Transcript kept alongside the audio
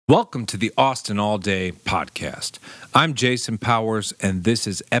Welcome to the Austin All Day podcast. I'm Jason Powers, and this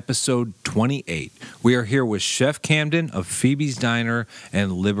is episode 28. We are here with Chef Camden of Phoebes Diner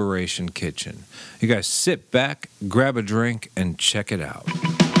and Liberation Kitchen. You guys sit back, grab a drink, and check it out.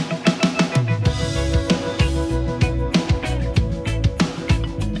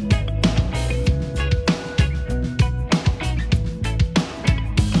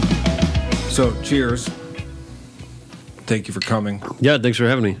 So, cheers. Thank you for coming. Yeah, thanks for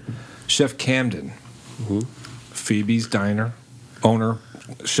having me. Chef Camden, Phoebes Diner, owner,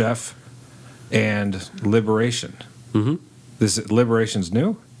 chef, and Liberation. This Liberation's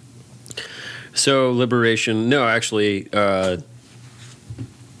new? So Liberation, no, actually, it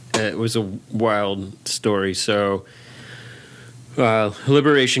was a wild story. So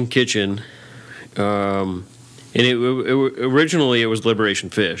Liberation Kitchen, and originally it was Liberation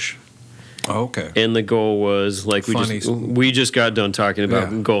Fish. Oh, okay. And the goal was like we just got done talking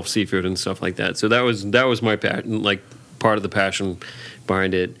about Gulf seafood and stuff like that. So that was my passion, like part of the passion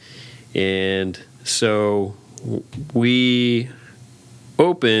behind it. And so we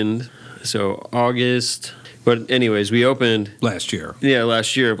opened August. But anyways, we opened last year. Yeah,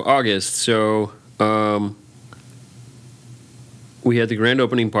 last year of August. So we had the grand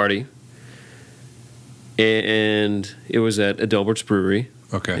opening party, and it was at Adelbert's Brewery.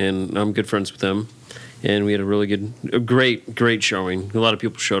 Okay. And I'm good friends with them. And we had a great showing. A lot of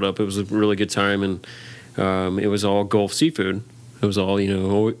people showed up. It was a really good time. And it was all Gulf seafood. It was all,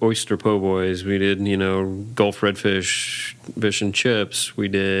 oyster po' boys. We did, Gulf redfish, fish and chips. We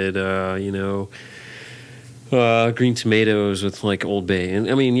did, green tomatoes with like Old Bay.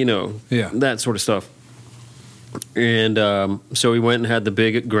 And I mean, that sort of stuff. And so we went and had the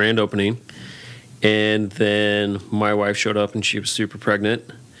big grand opening. And then my wife showed up, and she was super pregnant,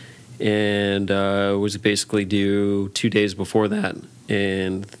 and was basically due 2 days before that.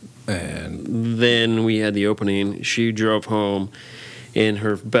 And then we had the opening. She drove home, and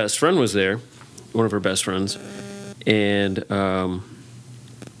her best friend was there, one of her best friends, and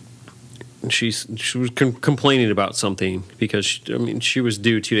she was complaining about something because she was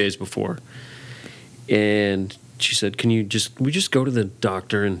due 2 days before, and she said, "Can we just go to the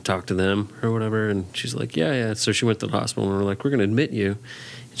doctor and talk to them or whatever?" And she's like, yeah. So she went to the hospital, and we're like, "We're going to admit you."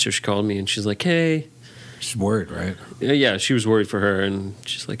 And so she called me, and she's like, "Hey." She's worried, right? Yeah, she was worried for her, and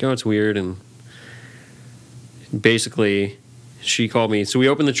she's like, "Oh, it's weird." And basically, she called me. So we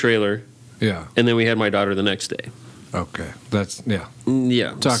opened the trailer. Yeah. And then we had my daughter the next day. Okay. That's, yeah.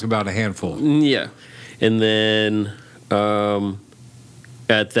 Yeah. Talk about a handful. Yeah. And then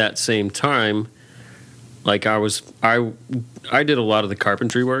at that same time, like I did a lot of the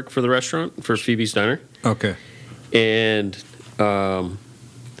carpentry work for the restaurant, for Phoebes Diner. Okay. And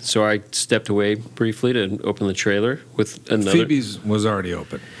so I stepped away briefly to open the trailer with another. Phoebes was already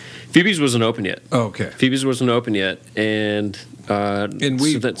open. Phoebes wasn't open yet. Oh, okay. Phoebes wasn't open yet, and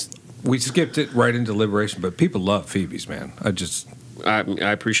we skipped it right into Liberation, but people love Phoebes, man.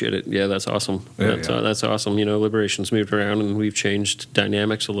 I appreciate it. Yeah, that's awesome. That's awesome. Liberation's moved around, and we've changed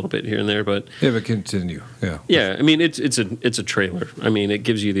dynamics a little bit here and there, but continue. Yeah. Yeah, I mean it's a trailer. I mean, it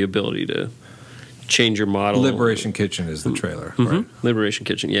gives you the ability to change your model. Liberation Kitchen is the trailer, right? Liberation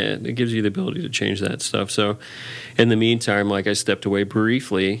Kitchen. Yeah, it gives you the ability to change that stuff. So, in the meantime, like I stepped away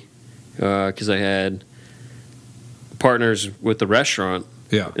briefly because I had partners with the restaurant.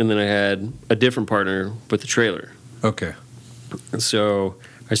 Yeah. And then I had a different partner with the trailer. Okay. So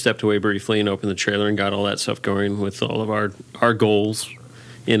I stepped away briefly and opened the trailer and got all that stuff going with all of our goals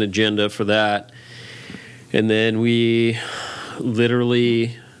and agenda for that. And then we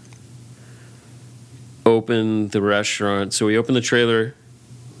literally opened the restaurant. So we opened the trailer.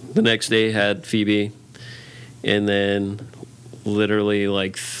 The next day had Phoebe. And then literally it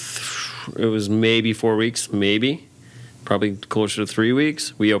was maybe 4 weeks, probably closer to 3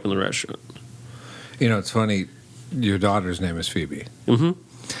 weeks, we opened the restaurant. It's funny. Your daughter's name is Phoebe. Mm-hmm.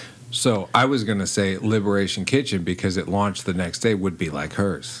 So I was going to say Liberation Kitchen because it launched the next day would be like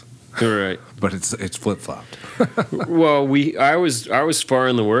hers. Right. But it's flip-flopped. Well, I was far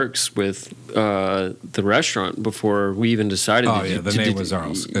in the works with the restaurant before we even decided. The name was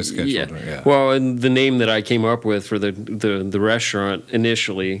ours scheduled. Yeah. Well, and the name that I came up with for the restaurant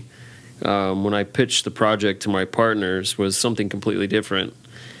initially, when I pitched the project to my partners, was something completely different.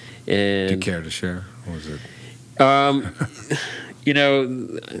 And do you care to share? What was it?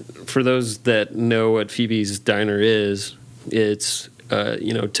 For those that know what Phoebes Diner is, it's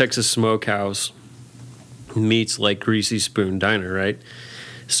Texas Smokehouse meets like Greasy Spoon Diner, right?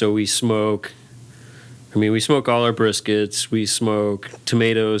 So we smoke all our briskets. We smoke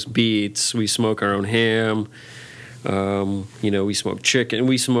tomatoes, beets. We smoke our own ham. We smoke chicken.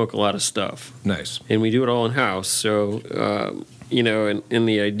 We smoke a lot of stuff. Nice. And we do it all in-house. So, and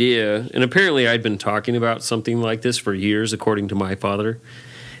the idea... And apparently I'd been talking about something like this for years, according to my father.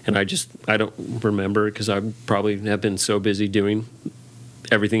 And I don't remember because I probably have been so busy doing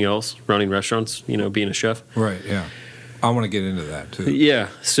everything else, running restaurants, being a chef. Right, yeah. I want to get into that, too. Yeah.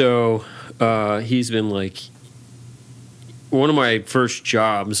 So he's been like... One of my first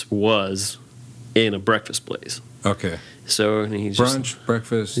jobs was in a breakfast place. Okay. So and he's brunch,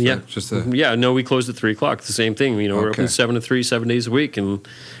 breakfast. Yeah, No, we closed at 3:00. It's the same thing. We're open 7 to 3, 7 days a week, and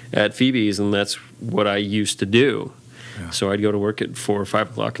at Phoebes, and that's what I used to do. Yeah. So I'd go to work at 4 or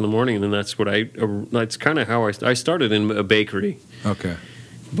 5 o'clock in the morning, and that's what that's kind of how I started in a bakery. Okay.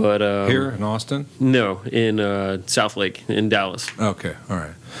 But here in Austin? No, in South Lake in Dallas. Okay, all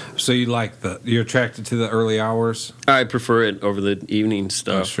right. So you're attracted to the early hours? I prefer it over the evening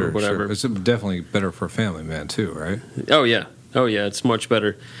stuff sure, or whatever. Sure. It's definitely better for a family man too, right? Oh yeah, it's much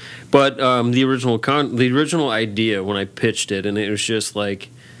better. But the original idea when I pitched it, and it was just like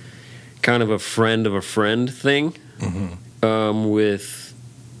kind of a friend of a friend thing with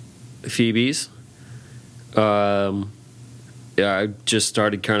Phoebes. I just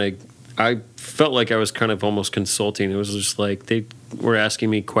started I felt like I was kind of almost consulting. It was just like they were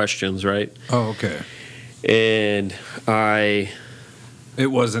asking me questions, right? Oh, okay. And It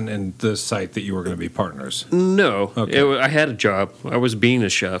wasn't in the site that you were going to be partners? No. Okay. I had a job. I was being a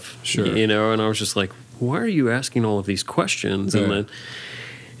chef. Sure. And I was just like, why are you asking all of these questions? Yeah. And then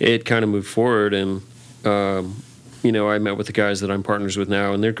it kind of moved forward, and, I met with the guys that I'm partners with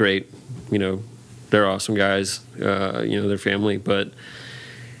now, and they're great. They're awesome guys, their family. But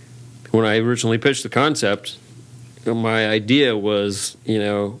when I originally pitched the concept, my idea was,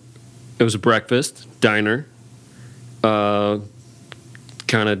 it was a breakfast diner,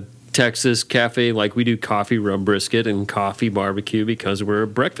 kind of Texas cafe. Like we do coffee rub brisket and coffee barbecue because we're a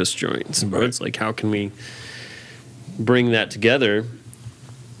breakfast joint. So right. It's like, how can we bring that together?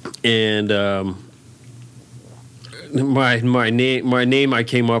 And my name I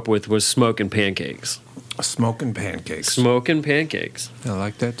came up with was Smoking Pancakes. Smoking Pancakes. Smoking Pancakes. I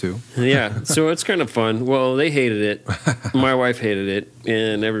like that too. Yeah, so it's kind of fun. Well, they hated it. My wife hated it,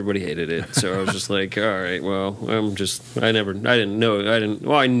 and everybody hated it. So I was just like, all right, well, I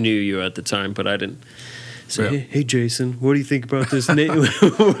knew you at the time, but I didn't say, hey, Jason, what do you think about this name?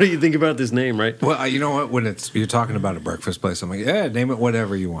 What do you think about this name, right? Well, you know what? When you're talking about a breakfast place, I'm like, yeah, name it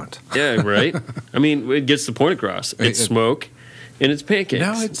whatever you want. Yeah, right? I mean, it gets the point across. It's smoke. And it's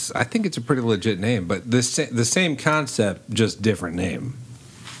pancakes. No, I think it's a pretty legit name, but the same concept, just different name.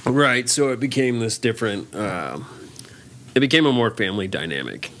 Right. So it became this different. It became a more family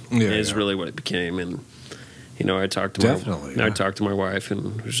dynamic. Yeah, is really what it became. And I talked to I talked to my wife,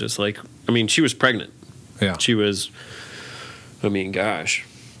 and it was just like, she was pregnant. Yeah. She was. Gosh.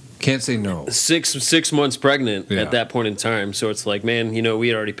 Can't say no. 6 months pregnant at that point in time. So it's like, man, we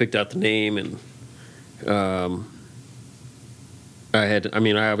had already picked out the name, and. I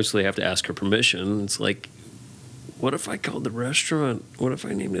obviously have to ask her permission. It's like, what if I called the restaurant? What if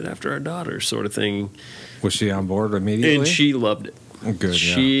I named it after our daughter, sort of thing? Was she on board immediately? And she loved it. Good.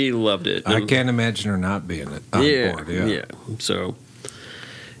 She loved it. I can't imagine her not being on board. Yeah. So,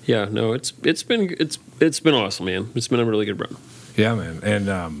 no, it's been awesome, man. It's been a really good run. Yeah, man.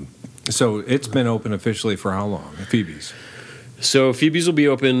 And so it's been open officially for how long? Phoebes. So Phoebes will be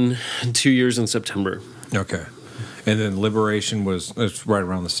open 2 years in September. Okay. And then Liberation it's right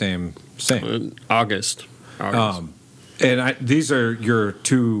around the same. August. And these are your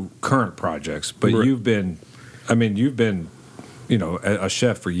two current projects, but you've been a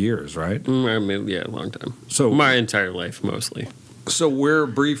chef for years, right? A long time. So my entire life, mostly. So where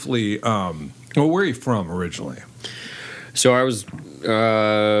where are you from originally? So I was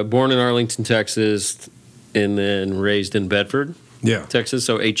born in Arlington, Texas, and then raised in Bedford, Texas.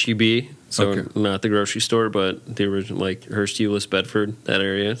 So HEB. So not the grocery store, but the original, like Hurst, Euless, Bedford, that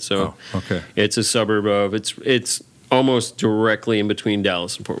area. So it's a suburb of it's almost directly in between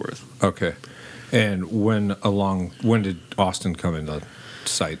Dallas and Fort Worth. Okay. And when did Austin come into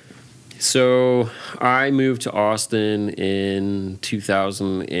sight? So I moved to Austin in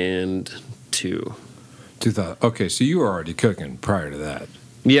 2002. Okay, so you were already cooking prior to that.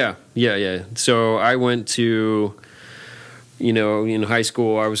 Yeah. So I went to, in high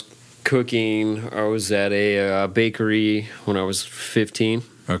school, I was cooking. I was at a bakery when I was 15.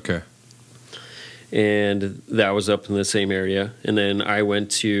 Okay. And that was up in the same area. And then I went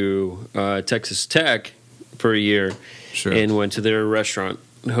to Texas Tech for a year and went to their restaurant,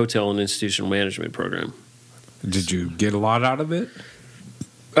 hotel, and institutional management program. Did you get a lot out of it?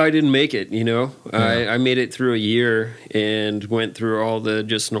 I didn't make it, you know. Yeah. I made it through a year and went through all the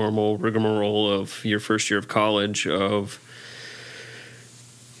just normal rigmarole of your first year of college of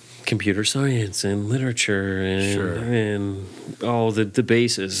computer science and literature and all the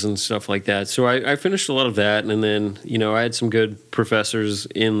bases and stuff like that. So I finished a lot of that, and then, you know, I had some good professors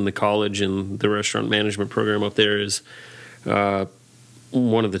in the college, and the restaurant management program up there is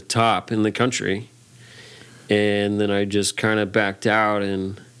one of the top in the country. And then I just kind of backed out,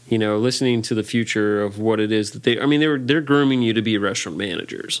 and, you know, listening to the future of what it is that they're grooming you to be restaurant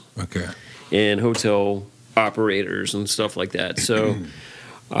managers. Okay. And hotel operators and stuff like that. So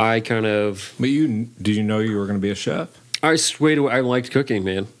I kind of... But did you know you were going to be a chef? I swayed away. I liked cooking,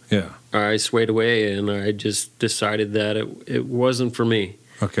 man. Yeah. I swayed away, and I just decided that it wasn't for me.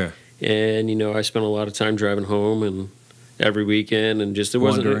 Okay. And, you know, I spent a lot of time driving home and every weekend, and just it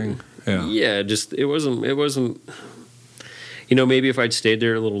Wondering. wasn't... Yeah, just it wasn't. You know, maybe if I'd stayed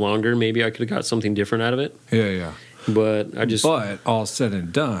there a little longer, maybe I could have got something different out of it. Yeah. But But all said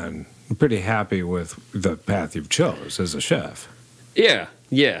and done, I'm pretty happy with the path you've chose as a chef. Yeah.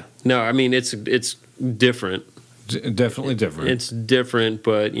 No, I mean it's different. Definitely different. It's different,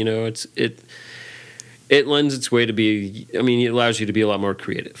 but, you know, it lends its way to be. I mean, it allows you to be a lot more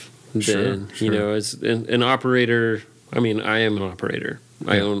creative. Sure. You know, as an operator. I mean, I am an operator.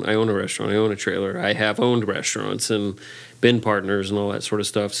 I own a restaurant. I own a trailer. I have owned restaurants and been partners and all that sort of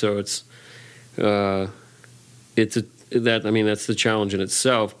stuff. So that's the challenge in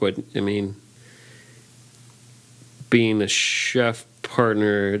itself. But I mean, being a chef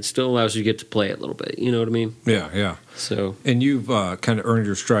partner, it still allows you to get to play it a little bit. You know what I mean? Yeah. So, and you've kind of earned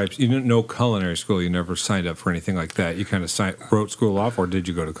your stripes. You didn't know culinary school. You never signed up for anything like that. You kind of wrote school off, or did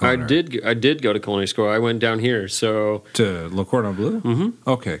you go to culinary? I did go to culinary school. I went down here. So to Le Cordon Bleu? Mm-hmm.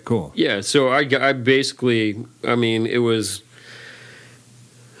 Okay, cool. Yeah. So I basically, I mean,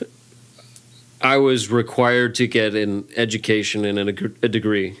 I was required to get an education and a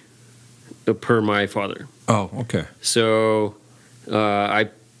degree per my father. Oh, okay. So I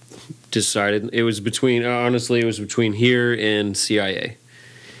decided it was between here and CIA.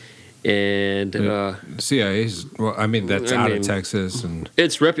 And CIA's, well, I mean, that's out of Texas, and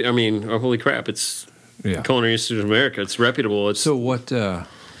it's holy crap, it's Culinary Institute of America. It's reputable. So what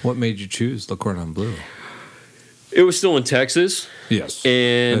made you choose Le Cordon Bleu? It was still in Texas. Yes,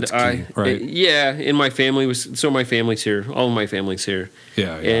 and that's key, right? And my family's here. All of my family's here.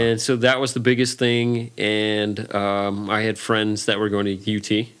 Yeah. And so that was the biggest thing. And I had friends that were going to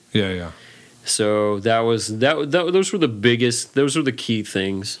UT. Yeah. So those were the biggest. Those were the key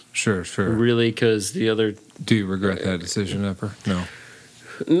things. Sure. Really, because the other. Do you regret that decision ever? No.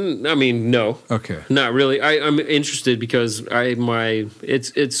 I mean, no. Okay. Not really. I'm interested because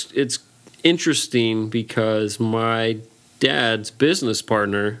it's interesting because my dad's business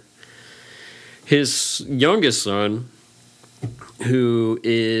partner, his youngest son, who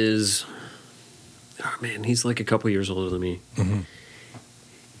is, he's like a couple years older than me. Mm-hmm.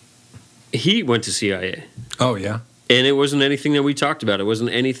 He went to CIA. Oh, yeah? And it wasn't anything that we talked about. It wasn't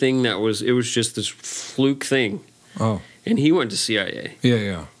anything it was just this fluke thing. Oh. And he went to CIA.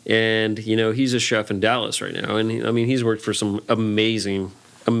 Yeah. And, you know, he's a chef in Dallas right now. And, he's worked for some amazing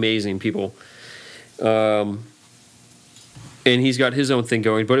people. And he's got his own thing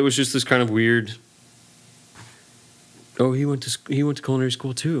going. But it was just this kind of weird, he went to culinary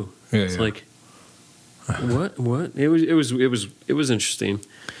school too. Yeah, it's like, what? It was interesting.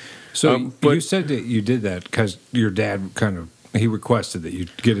 So you said that you did that because your dad he requested that you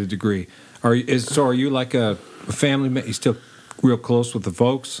get a degree. Are you like a family man? You still real close with the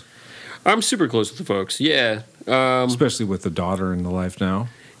folks? I'm super close with the folks. Yeah, especially with the daughter in the life now.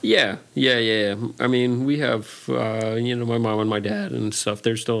 Yeah. I mean, we have my mom and my dad and stuff.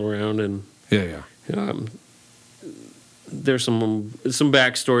 They're still around, and there's some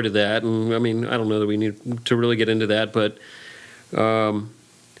backstory to that. And I mean, I don't know that we need to really get into that, but.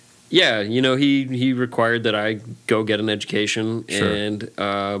 He required that I go get an education, sure. And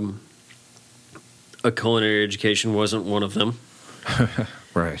a culinary education wasn't one of them.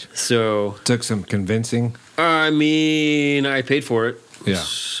 Right. So took some convincing. I mean, I paid for it. Yeah.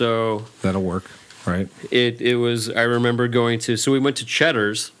 So that'll work, right? It was. I remember going to. So we went to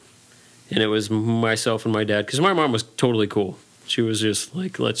Cheddar's, and it was myself and my dad because my mom was totally cool. She was just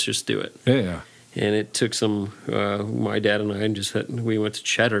like, let's just do it. Yeah. And it took my dad and I, we went to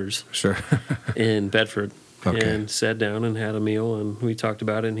Cheddar's, sure, in Bedford, okay. And sat down and had a meal, and we talked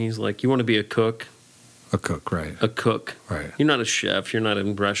about it. And he's like, "You want to be a cook?" A cook, right? A cook, right? You're not a chef. You're not a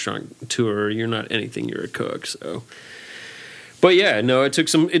restaurant tour. You're not anything. You're a cook. So, but yeah, no, it took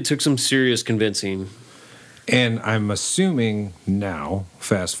some serious convincing. And I'm assuming now,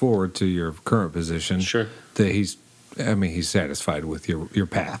 fast forward to your current position, Sure. that he's satisfied with your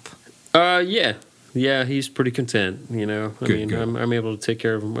path. Yeah, he's pretty content. Good. I'm able to take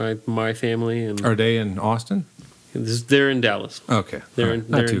care of my family. And Are they in Austin? they're in Dallas. Okay,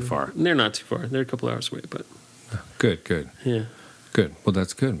 not too far. They're not too far. They're a couple hours away, but good. Yeah, good. Well,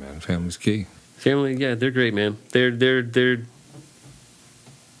 that's good, man. Family's key. Family, yeah, they're great, man. They're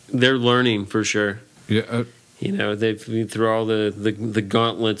learning for sure. Yeah. They've been through all the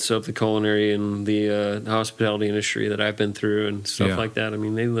gauntlets of the culinary and the hospitality industry that I've been through and stuff like that. I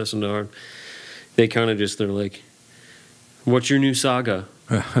mean, they listen to our. They kind of they're like, "What's your new saga?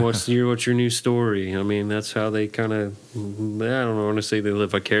 What's your new story?" I mean, that's how they kind of. I don't want to say they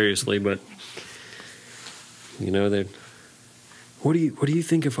live vicariously, but they. What do you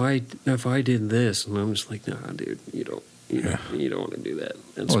think if I did this? And I'm just like, nah, dude, you don't want to do that.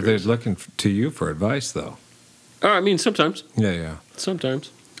 Well, they're looking to you for advice, though. Oh, I mean, sometimes. Yeah.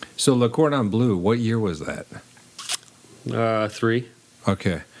 Sometimes. So Le Cordon Bleu, what year was that? 3.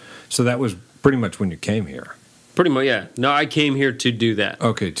 Okay. So that was pretty much when you came here. Pretty much, yeah. No, I came here to do that.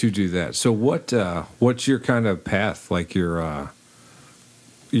 Okay, to do that. So what's your kind of path, like your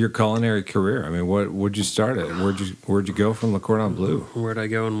culinary career? I mean, what'd you start at? Where'd you go from Le Cordon Bleu? Where'd I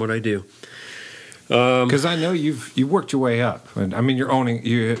go and what'd I do? Because I know you've worked your way up, and I mean you're owning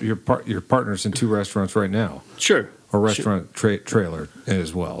your partners in 2 restaurants right now. Sure. A restaurant trailer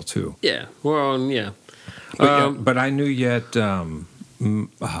as well too. Yeah. Well, yeah. But I knew yet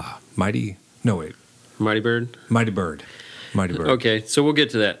Mighty Bird. Okay, so we'll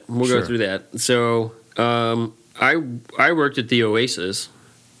get to that. We'll go through that. So I worked at the Oasis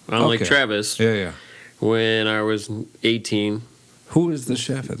on Lake Travis. Yeah. When I was 18. Who was the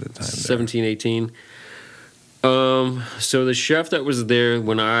chef at the time? 17, 18. So the chef that was there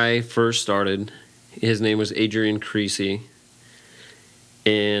when I first started, his name was Adrian Creasy.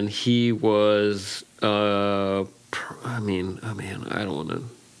 And he was, I don't want to.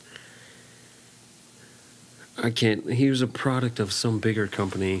 He was a product of some bigger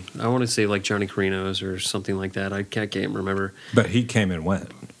company. I want to say like Johnny Carino's or something like that. I can't remember. But he came and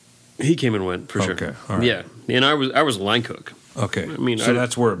went. He came and went, for sure. Okay, all right. Yeah, and I was a line cook. Okay, so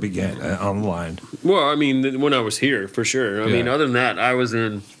that's where it began, on the line. Well, I mean, when I was here, for sure. I mean, other than that, I was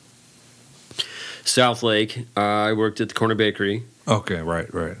in South Lake. I worked at the Corner Bakery. Okay, right.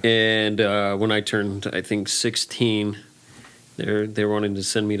 And when I turned, I think, 16, they wanted to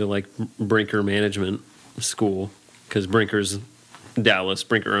send me to, like, Brinker Management School, because Brinker owns Dallas,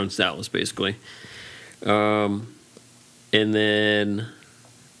 basically. And then...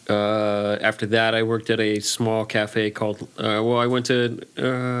 after that, I worked at a small cafe called, I went to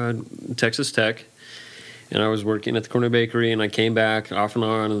Texas Tech, and I was working at the Corner Bakery, and I came back off and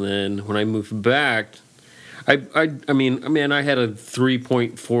on, and then when I moved back, I had a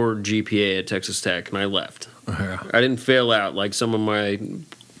 3.4 GPA at Texas Tech, and I left. Yeah. I didn't fail out like some of my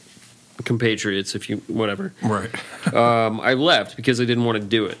compatriots, whatever. Right. I left because I didn't want to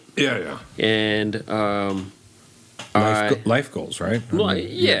do it. Yeah. And... life goals, right?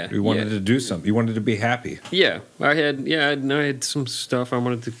 Yeah. You wanted to do something. You wanted to be happy. Yeah, I had some stuff I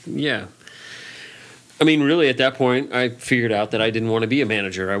wanted to. Yeah, I mean, really, at that point, I figured out that I didn't want to be a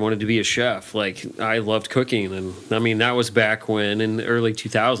manager. I wanted to be a chef. Like, I loved cooking, and I mean, that was back when in the early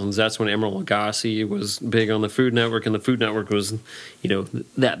 2000s. That's when Emeril Lagasse was big on the Food Network, and the Food Network was,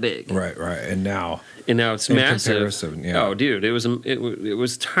 that big. Right. And now it's in massive. Comparison, yeah. Oh, dude, it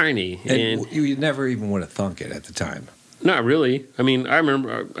was tiny, and you never even would have thunk it at the time. Not really. I mean, I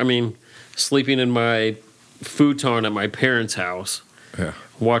remember. Sleeping in my futon at my parents' house. Yeah.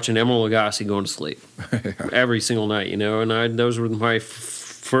 Watching Emeril Lagasse going to sleep every single night, and those were my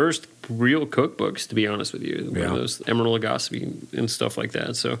first real cookbooks, to be honest with you. Yeah. Those Emeril Lagasse and stuff like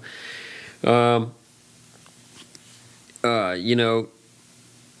that. So,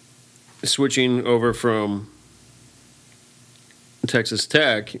 switching over from Texas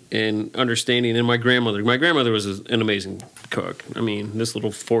Tech and understanding, and my grandmother was an amazing cook. I mean, this little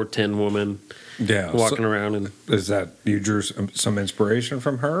 4'10" woman, walking around. And is that you drew some inspiration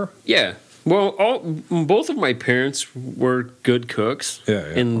from her? Yeah. Well, both of my parents were good cooks. Yeah.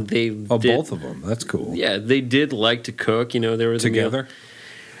 And both of them. That's cool. Yeah, they did like to cook. They were together.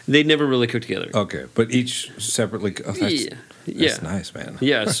 They never really cooked together. Okay, but each separately. Oh, that's nice, man.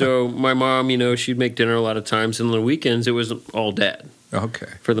 Yeah. So my mom, she'd make dinner a lot of times, and on the weekends it was all dad. Okay.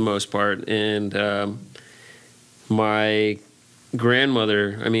 For the most part, and my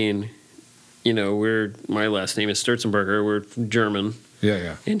grandmother. My last name is Stuerzenberger. We're German.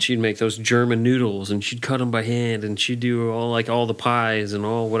 Yeah. And she'd make those German noodles, and she'd cut them by hand, and she'd do all the pies and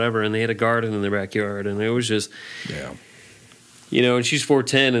all whatever. And they had a garden in their backyard, and it was just, and she's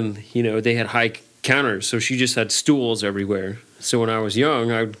 4'10", and they had high counters, so she just had stools everywhere. So when I was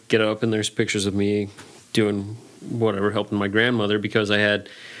young, I would get up, and there's pictures of me doing whatever, helping my grandmother, because I had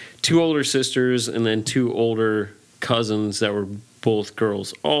 2 older sisters and then 2 older cousins that were both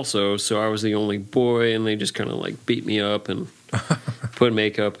girls also. So I was the only boy, and they just kind of like beat me up and put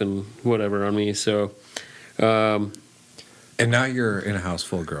makeup and whatever on me. So, and now you're in a house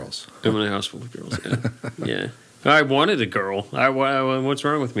full of girls. I'm in a house full of girls. Yeah, yeah. I wanted a girl. What's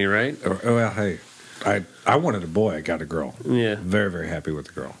wrong with me, right? Well, hey, I wanted a boy. I got a girl. Yeah, very, very happy with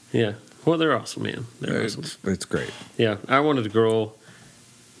the girl. Yeah. Well, they're awesome, man. They're awesome. It's great. Yeah, I wanted a girl.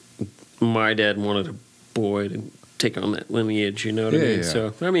 My dad wanted a boy to take on that lineage, you know what I mean? Yeah.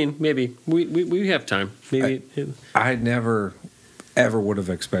 So, I mean, maybe we have time. Maybe I never, ever would have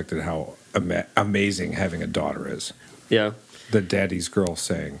expected how amazing having a daughter is. Yeah. The daddy's girl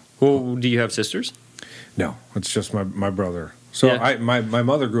saying. Well, do you have sisters? No, it's just my brother. So yeah. My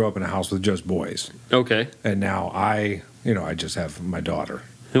mother grew up in a house with just boys. Okay. And now I just have my daughter.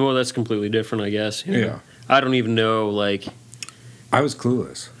 Well, that's completely different, I guess. Yeah. I don't even know, like... I was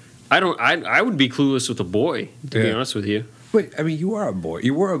clueless. I would be clueless with a boy, to be honest with you. Wait, I mean, you are a boy.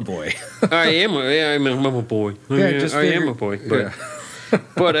 You were a boy. I am. I'm a boy. I am a boy. But,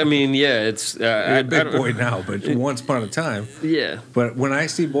 but I mean, yeah, it's... You're a big boy now, but once upon a time. Yeah. But when I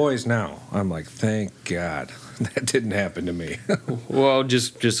see boys now, I'm like, thank God. That didn't happen to me. Well,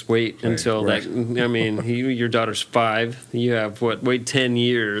 just wait until that. I mean, your daughter's 5. You have wait 10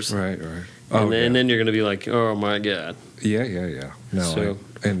 years. Right. And then you're gonna be like, oh my God. Yeah. No, so,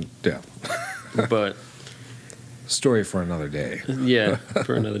 but story for another day. Yeah,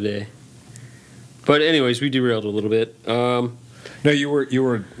 for another day. But anyways, we derailed a little bit. No, you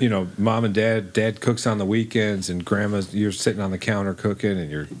were, mom and dad cooks on the weekends, and you're sitting on the counter cooking, and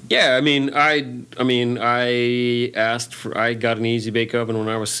you're... Yeah, I mean, I got an Easy Bake Oven when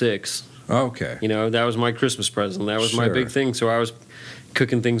I was 6. Oh, okay. That was my Christmas present. That was my big thing. So I was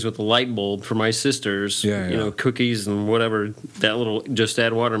cooking things with a light bulb for my sisters, cookies and whatever that little Just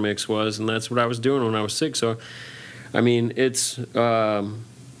Add Water mix was, and that's what I was doing when I was 6. So, I mean, it's...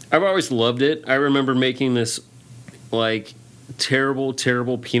 I've always loved it. I remember making this, like... terrible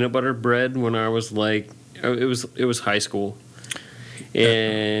peanut butter bread when I was like it was high school,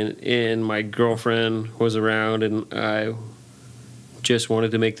 and my girlfriend was around, and I just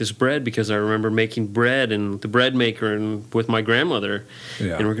wanted to make this bread because I remember making bread and the bread maker and with my grandmother,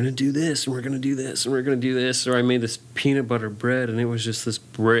 and we're gonna do this and we're gonna do this and we're gonna do this. So I made this peanut butter bread, and it was just this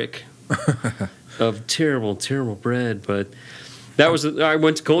brick of terrible bread. But I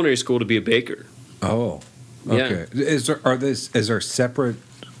went to culinary school to be a baker. Oh. Okay. Yeah. Is there separate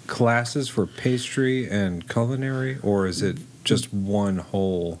classes for pastry and culinary, or is it just one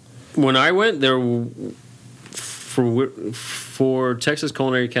whole? When I went there for Texas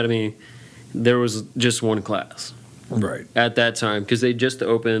Culinary Academy, there was just one class. Right. At that time, because they just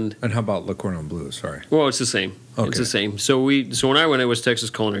opened. And how about Le Cordon Bleu? Sorry. Well, it's the same. Okay. It's the same. So when I went, it was Texas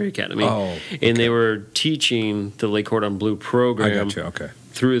Culinary Academy. Oh. Okay. And they were teaching the Le Cordon Bleu program. I got you. Okay.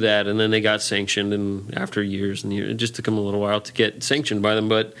 Through that, and then they got sanctioned, and after years and years, it just took them a little while to get sanctioned by them,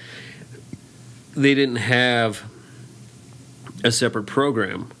 but they didn't have a separate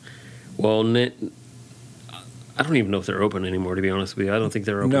program. Well, I don't even know if they're open anymore, to be honest with you. I don't think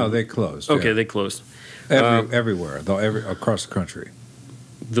they're open. No, they closed. Okay, they closed. Everywhere, across the country.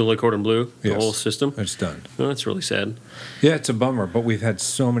 The Le Cordon Bleu, the whole system? It's done. Oh, that's really sad. Yeah, it's a bummer, but we've had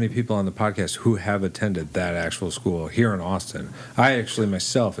so many people on the podcast who have attended that actual school here in Austin. I actually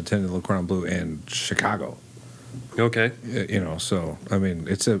myself attended Le Cordon Bleu in Chicago. Okay. So, I mean,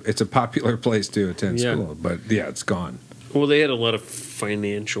 it's a popular place to attend school, but it's gone. Well, they had a lot of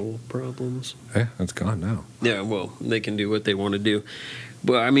financial problems. Yeah, it's gone now. Yeah, well, they can do what they want to do.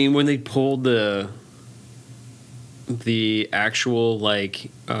 But, I mean, when they pulled the actual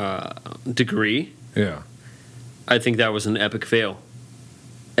degree, I think that was an epic fail.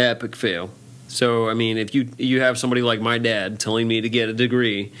 So I mean, if you have somebody like my dad telling me to get a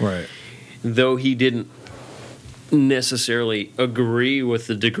degree, right, though he didn't necessarily agree with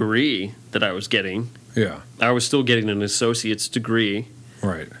the degree that I was getting, I was still getting an associate's degree,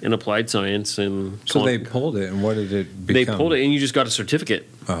 right, in applied science. And so they pulled it, and what did it become? They pulled it, and you just got a certificate.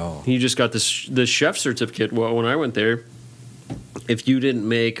 Oh, you just got the chef certificate. Well, when I went there, if you didn't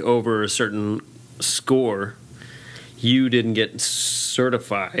make over a certain score, you didn't get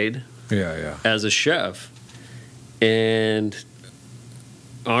certified as a chef. And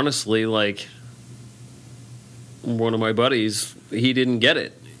honestly, like, one of my buddies he didn't get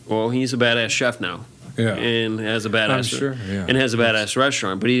it. Well, he's a badass chef now. Yeah. And has a badass and has a badass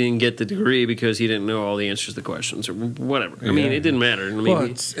restaurant, but he didn't get the degree because he didn't know all the answers to the questions or whatever. I mean, it didn't matter. I mean, well,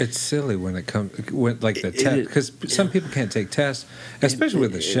 it's silly when it comes like the test, because some people can't take tests, especially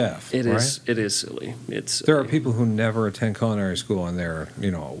with the chef. It is silly. There are people who never attend culinary school and they're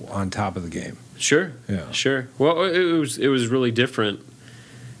on top of the game. Sure. Yeah. Sure. Well, it was really different.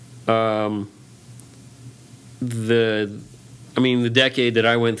 The decade that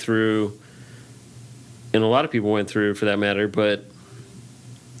I went through, and a lot of people went through for that matter, but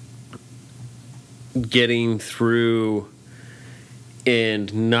getting through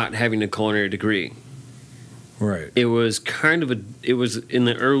and not having a culinary degree. Right. It was it was in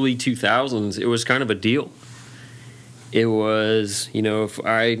the early 2000s, it was kind of a deal. It was, if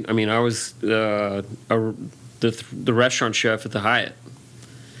I was the restaurant chef at the Hyatt.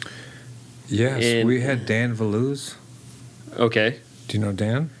 Yes, and, we had Dan Valouze. Okay. Do you know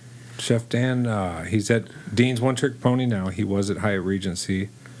Dan? Chef Dan, he's at Dean's One Trick Pony now. He was at Hyatt Regency.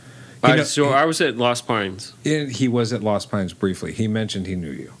 I was at Lost Pines. He was at Lost Pines briefly. He mentioned he knew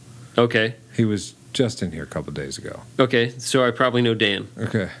you. Okay. He was just in here a couple of days ago. Okay, so I probably know Dan.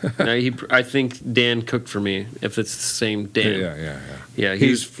 Okay. I think Dan cooked for me, if it's the same Dan. Yeah,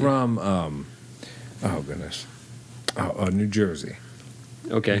 he's from, New Jersey.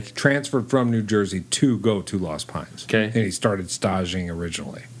 Okay. He transferred from New Jersey to go to Lost Pines. Okay. And he started staging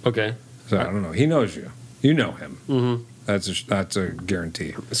originally. Okay. So I don't know. He knows you. You know him. Mm-hmm. That's a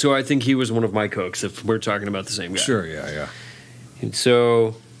guarantee. So I think he was one of my cooks, if we're talking about the same guy. Sure, yeah. And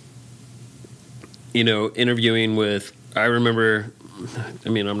so, interviewing with, I remember,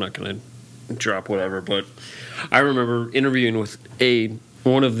 I'm not going to drop whatever, but I remember interviewing with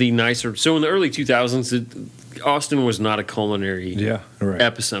one of the nicer, so in the early 2000s, Austin was not a culinary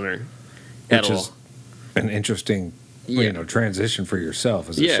epicenter at all. Is an interesting, transition for yourself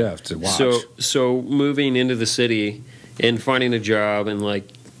as a chef to watch. So moving into the city and finding a job and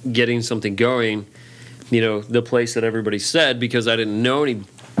like getting something going, the place that everybody said, because I didn't know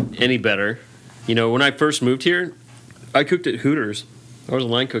any better. When I first moved here, I cooked at Hooters. I was a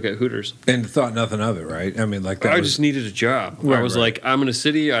line cook at Hooters. And thought nothing of it, right? I just needed a job. Right, I was like, I'm in a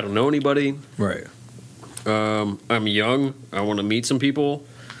city, I don't know anybody. Right. I'm young. I want to meet some people.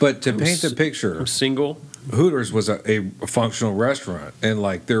 But to paint the picture, I'm single. Hooters was a functional restaurant, and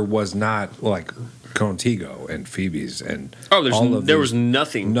there was not Contigo and Phoebe's and there was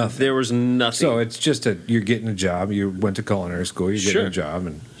nothing. There was nothing. So it's just you're getting a job. You went to culinary school. You're getting a job,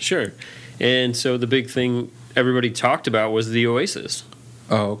 and sure. And so the big thing everybody talked about was the Oasis.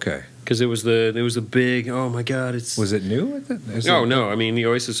 Oh, okay. Because it was a big. Oh my God! Was it new? No. The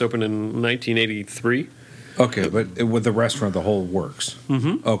Oasis opened in 1983. Okay, but with the restaurant, the whole works.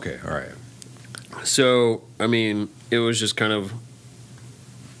 Mm-hmm. Okay, all right. So, it was just kind of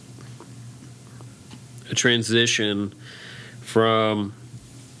a transition from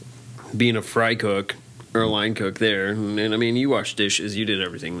being a fry cook or a line cook there. And you washed dishes, you did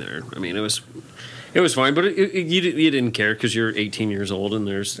everything there. It was fine, but you didn't care because you're 18 years old and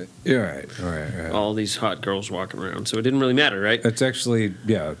there's right. all these hot girls walking around, so it didn't really matter, right? It's actually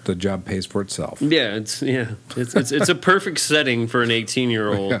the job pays for itself. Yeah, it's a perfect setting for an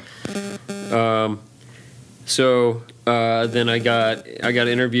 18-year-old. So then I got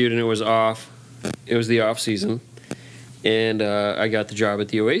interviewed and it was off. It was the off season, and I got the job at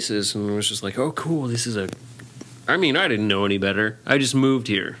the Oasis and was just like, oh, cool. This is I didn't know any better. I just moved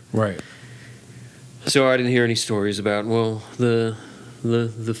here, right? So I didn't hear any stories about, well, the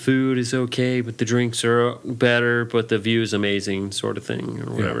food is okay, but the drinks are better, but the view is amazing, sort of thing,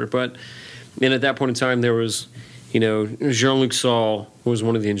 or whatever. Yeah. And at that point in time, there was, Jean-Luc Saul was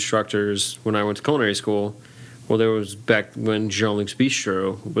one of the instructors when I went to culinary school. Well, there was back when Jean-Luc's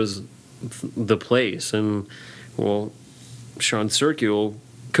Bistro was the place, and Sean Circule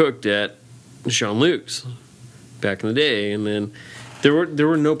cooked at Jean-Luc's back in the day, and then there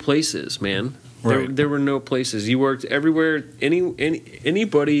were no places, man. Right. There were no places. You worked everywhere.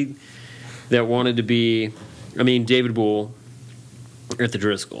 Anybody that wanted to be, David Bull at the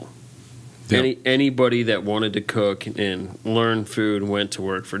Driscoll. Yep. Anybody that wanted to cook and learn food went to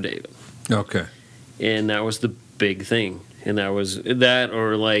work for David. Okay. And that was the big thing. And that was that,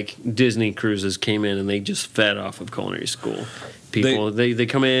 or like Disney cruises came in and they just fed off of culinary school. People, they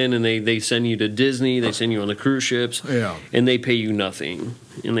come in and they send you to Disney, they send you on the cruise ships, and they pay you nothing.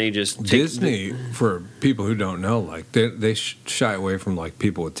 And they just Disney, for people who don't know, they shy away from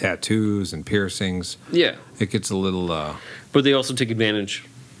people with tattoos and piercings. Yeah. It gets a little... But they also take advantage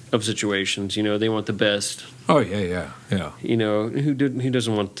of situations. They want the best. Oh, yeah. Who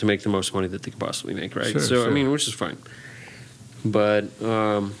doesn't want to make the most money that they could possibly make, right? Sure. Which is fine. But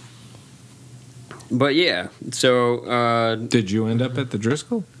yeah. So did you end up at the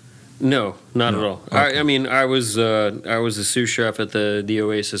Driscoll? No, not at all. Okay. I mean, I was a sous chef at the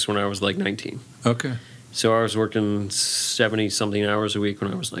Oasis when I was like 19. Okay. So I was working 70-something hours a week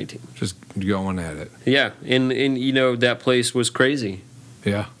when I was 19. Just going at it. Yeah, and you know, that place was crazy.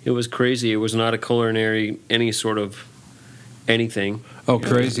 Yeah. It was crazy. It was not a culinary any sort of anything. Oh,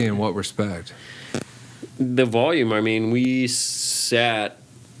 crazy in what respect? The volume. I mean, we sat,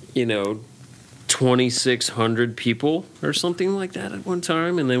 2,600 people or something like that at one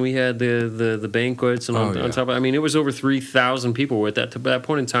time, and then we had the banquets and on top of it. I mean, it was over 3,000 people at that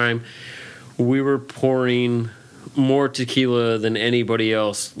point in time. We were pouring more tequila than anybody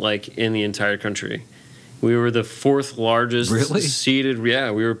else, like, in the entire country. We were the fourth largest seated.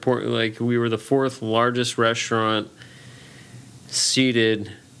 Yeah, we were the fourth largest restaurant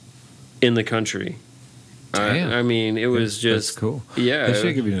seated in the country. Damn. I mean, it was just that's cool. Yeah, they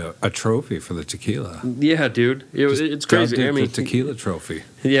should give you a trophy for the tequila. Yeah, dude, it's crazy. I mean, the tequila trophy.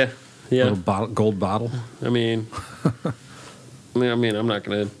 Yeah. Little gold bottle. I mean, I'm not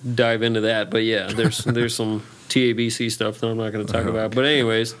going to dive into that, but yeah, there's some TABC stuff that I'm not going to talk about. But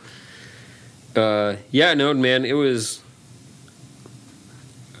anyways, no, man, it was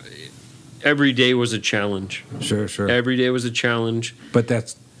every day was a challenge. Sure. Every day was a challenge. But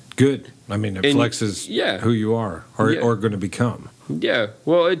that's good. I mean, it flexes who you are or going to become. Yeah.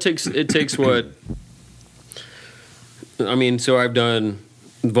 Well, it takes what. I mean, so I've done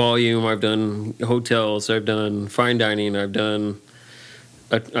volume, I've done hotels, I've done fine dining, I own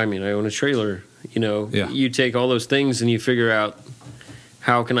a trailer. You take all those things and you figure out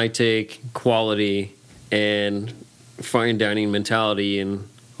how can I take quality and fine dining mentality and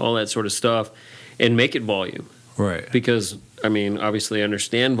all that sort of stuff and make it volume. Right. Because, I mean, obviously I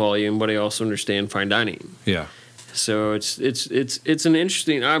understand volume, but I also understand fine dining. Yeah. So it's an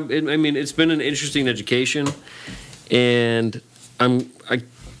interesting. It's been an interesting education, and I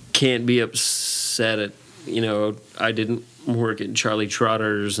can't be upset at I didn't work at Charlie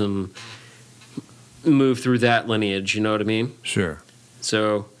Trotter's and move through that lineage. You know what I mean? Sure.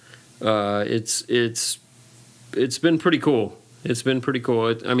 So it's been pretty cool. It's been pretty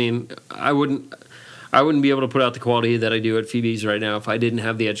cool. I wouldn't be able to put out the quality that I do at Phoebe's right now if I didn't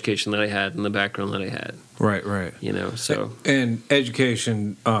have the education that I had and the background that I had. Right. So. And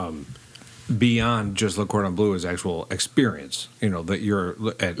education beyond just Le Cordon Bleu is actual experience, that you're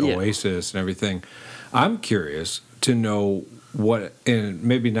at Oasis and everything. I'm curious to know what, and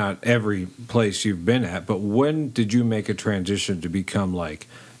maybe not every place you've been at, but when did you make a transition to become like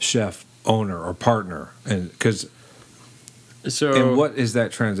chef, owner, or partner? And what is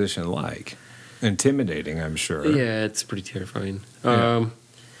that transition like? Intimidating, I'm sure. Yeah, it's pretty terrifying. Yeah.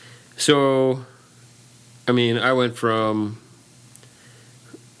 I went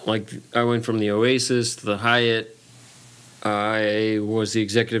from the Oasis to the Hyatt. I was the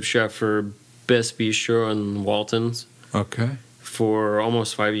executive chef for Best Bistro and Walton's. Okay. For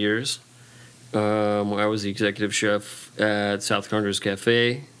almost 5 years. I was the executive chef at South Congress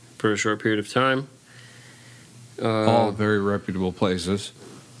Cafe for a short period of time. All very reputable places.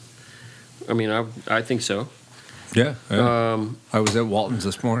 I think so. Yeah. I was at Walton's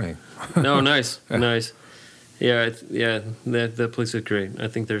this morning. Oh, nice. Nice. Yeah, that place is great. I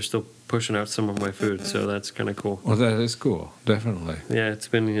think they're still pushing out some of my food, so that's kind of cool. Well, that is cool, definitely. Yeah, it's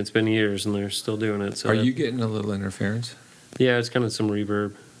been years, and they're still doing it. So are you getting a little interference? Yeah, it's kind of some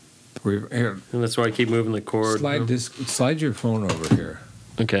reverb. Here. And that's why I keep moving the cord. Slide your phone over here.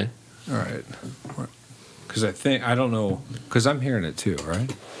 Okay. All right. Because I don't know, because I'm hearing it too,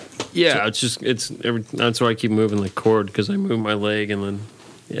 right? Yeah, that's why I keep moving the cord, because I move my leg and then.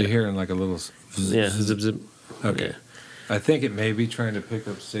 Yeah. You're hearing like a little. Zip, zip. Okay. Yeah. I think it may be trying to pick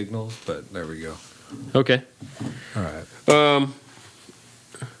up signals, but there we go. Okay. All right.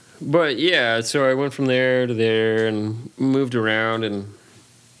 But yeah, so I went from there to there and moved around, and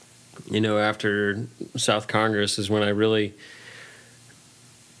after South Congress is when I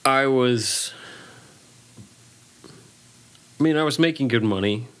was making good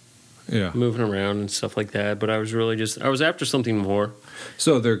money. Yeah. Moving around and stuff like that, but I was really I was after something more.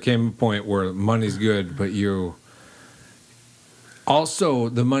 So there came a point where money's good, but the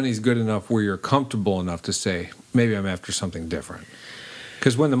money's good enough where you're comfortable enough to say, maybe I'm after something different.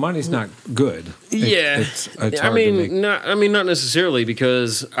 Because when the money's not good, it's hard to make. Not necessarily,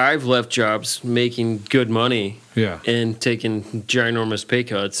 because I've left jobs making good money, and taking ginormous pay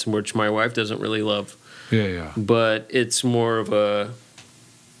cuts, which my wife doesn't really love. Yeah. But it's more of a.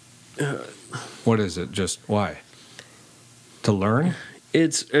 What is it? Just why? To learn? I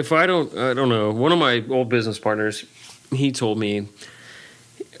don't know. One of my old business partners, he told me,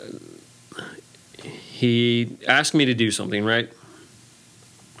 he asked me to do something, right?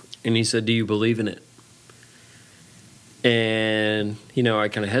 And he said, "Do you believe in it?" And, I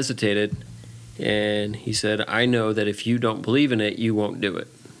kind of hesitated. And he said, "I know that if you don't believe in it, you won't do it."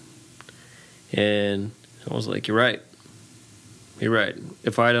 And I was like, "You're right. You're right.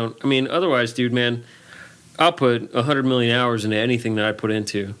 If I don't, otherwise, dude, man, I'll put 100 million hours into anything that I put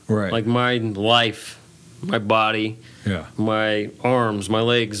into. Right. Like my life, my body, my arms, my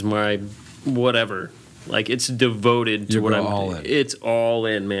legs, my whatever. Like it's devoted to what I'm doing. It's all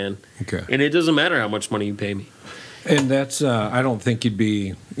in, man. Okay. And it doesn't matter how much money you pay me." And that's, I don't think you'd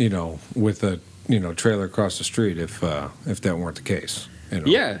be, with a, trailer across the street if that weren't the case.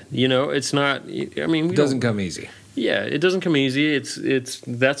 Yeah, it's not. It doesn't come easy. Yeah, it doesn't come easy.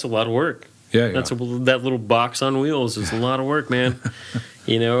 That's a lot of work. Yeah. That little box on wheels is a lot of work, man.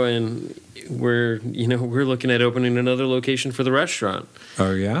 And we're looking at opening another location for the restaurant.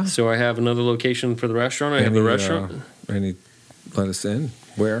 Oh yeah. So I have another location for the restaurant. I have the restaurant. Let us in.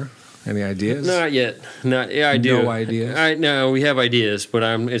 Where? Any ideas? Not yet. I do. No ideas. No, we have ideas, but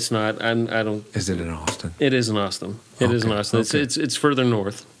it's not. I don't. Is it in Austin? It is in Austin. It is in Austin. Okay. It's further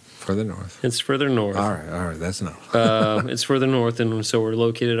north. Further north. It's further north. All right. That's enough. It's further north, and so we're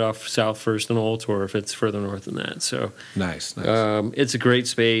located off South First and Old Torf. It's further north than that. So nice. It's a great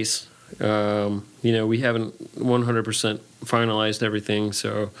space. We haven't 100% finalized everything.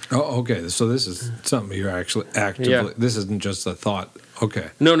 So. Oh, okay. So this is something you're actually actively. Yeah. This isn't just a thought. Okay.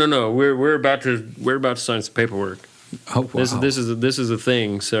 No. We're about to sign some paperwork. Oh wow. This is a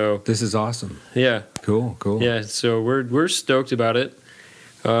thing. So this is awesome. Yeah. Cool. Yeah. So we're stoked about it.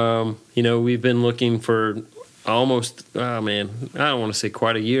 We've been looking for almost. Oh man, I don't want to say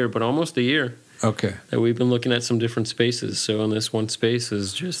quite a year, but almost a year. Okay. That we've been looking at some different spaces. So in this one space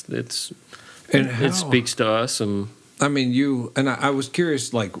is just it speaks to us. And I was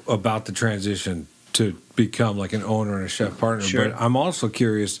curious about the transition to become like an owner and a chef partner. Sure. But I'm also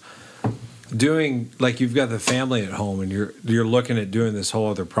curious, you've got the family at home and you're looking at doing this whole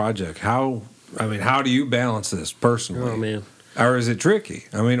other project. How do you balance this personally? Oh man. Or is it tricky?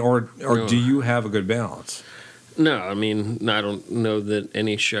 Or do you have a good balance? No, I don't know that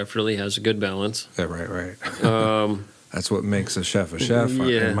any chef really has a good balance. Yeah, right. That's what makes a chef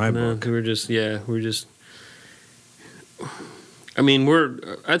in my book.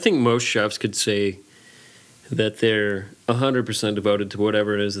 I think most chefs could say that they're 100% devoted to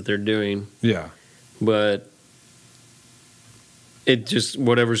whatever it is that they're doing. Yeah. But it just,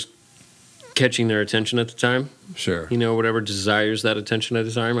 whatever's catching their attention at the time. Sure. Whatever desires that attention at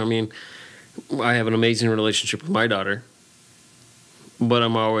the time. I have an amazing relationship with my daughter, but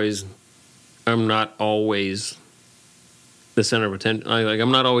I'm not always the center of attention.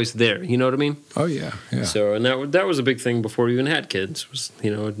 I'm not always there. You know what I mean? Oh yeah. So, and that was a big thing before we even had kids.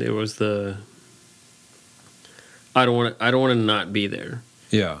 It was the I don't want to not be there.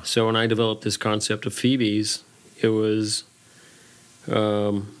 Yeah. So when I developed this concept of Phoebes, it was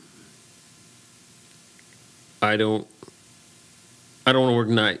I don't want to work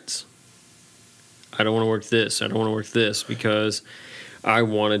nights. I don't want to work this. I don't want to work this because I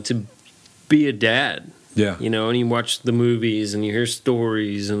wanted to be a dad. Yeah. And you watch the movies and you hear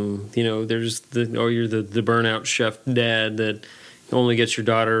stories and, there's you're the burnout chef dad that only gets your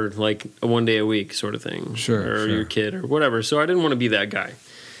daughter like one day a week sort of thing. Sure. Or your kid or whatever. So I didn't want to be that guy.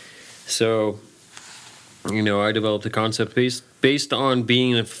 So, I developed a concept based on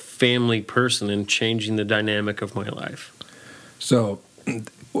being a family person and changing the dynamic of my life. So,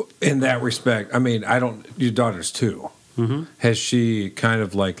 in that respect, your daughter's 2. Mm-hmm. Has she kind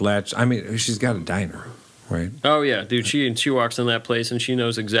of latched? She's got a diner, right? Oh yeah, dude. She walks in that place and she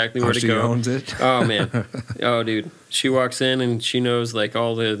knows exactly where to go. She owns it. Oh man. Oh dude. She walks in and she knows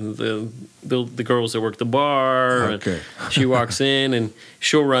all the girls that work the bar. Okay. And she walks in and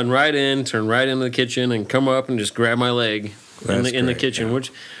she'll run right in, turn right into the kitchen, and come up and just grab my leg in the kitchen. Yeah.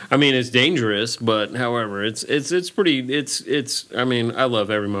 Which it's dangerous, but however, it's pretty. I love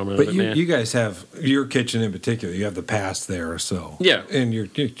every moment of it, man. You guys have your kitchen in particular. You have the past there, so yeah, and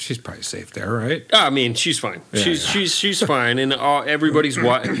she's probably safe there, right? She's fine. Yeah, she's fine, and everybody's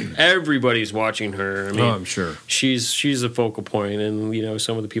watching her. I'm sure she's a focal point, and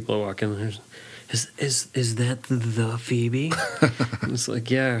some of the people that walk in there. Is that the Phoebe? It's like,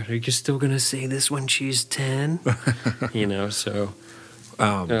 yeah, are you still gonna say this when she's 10? So.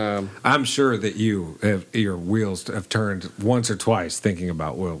 I'm sure that your wheels have turned once or twice thinking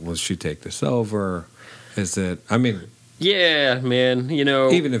about, will she take this over? Is it? Yeah, man.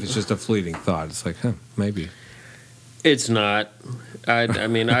 Even if it's just a fleeting thought, it's like, maybe. It's not. I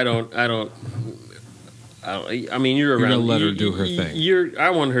don't. I mean, you're You're around. gonna let her do her thing.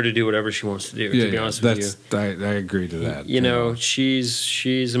 I want her to do whatever she wants to do. To be honest with you, I agree to that. You know,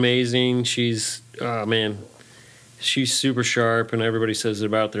 she's amazing. She's man, she's super sharp, and everybody says it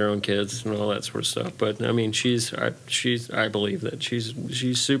about their own kids and all that sort of stuff. But I mean, I believe that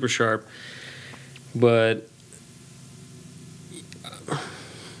she's super sharp, but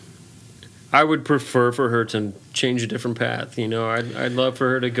I would prefer for her to change a different path. You know, I'd love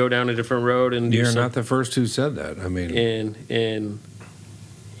for her to go down a different road and do You're not the first who said that. I mean, and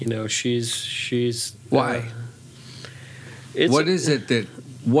you know, she's why? What is it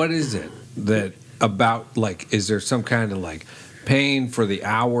that about, like, is there some kind of like paying for the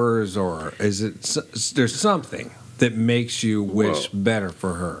hours, or is it there's something that makes you wish better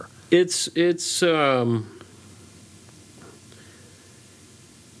for her?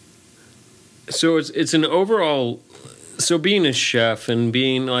 So it's an overall. So being a chef and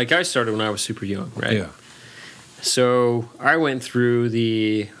being like, I started when I was super young, right? Yeah. So I went through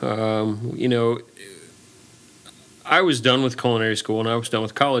the, you know, I was done with culinary school and I was done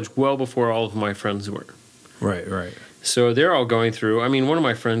with college well before all of my friends were. Right, right. So they're all going through. I mean, one of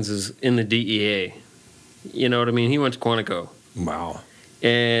my friends is in the DEA. You know what I mean? He went to Quantico. Wow.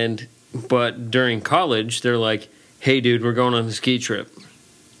 But during college, they're like, "Hey, dude, we're going on a ski trip.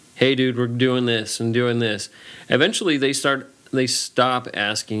 Hey, dude, we're doing this and doing this." Eventually, they stop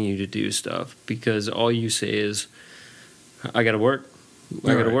asking you to do stuff because all you say is, "I got to work.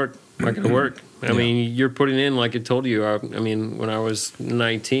 I got to work. I got to work." I mean, you're putting in, like I told you. I mean, when I was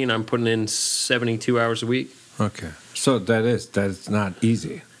 19, I'm putting in 72 hours a week. Okay, so that's not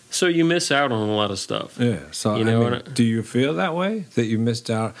easy. So you miss out on a lot of stuff. Yeah. So you know, do you feel that way that you missed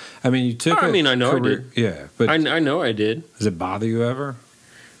out? I mean, you took. I know career, I did. Yeah, but I know I did. Does it bother you ever?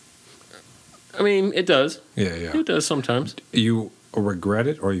 I mean, it does. Yeah, yeah. It does sometimes. You regret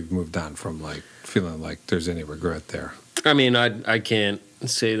it, or you've moved on from like feeling like there's any regret there? I mean, I can't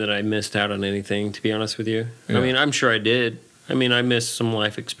say that I missed out on anything, to be honest with you. Yeah. I mean, I'm sure I did. I mean, I missed some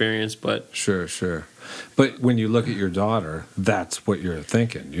life experience, but... Sure. But when you look at your daughter, that's what you're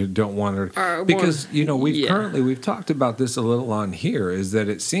thinking. You don't want her... because, you know, we've talked about this a little on here, is that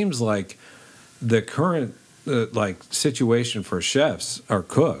it seems like the current, situation for chefs or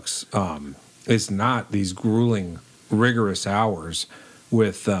cooks is not these grueling, rigorous hours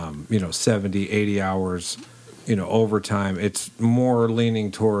with, 70, 80 hours... overtime. It's more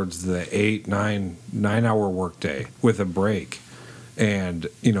leaning towards the 9-hour workday with a break, and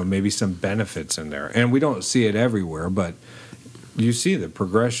maybe some benefits in there. And we don't see it everywhere, but you see the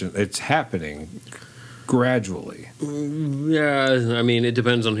progression. It's happening gradually. Yeah, I mean, it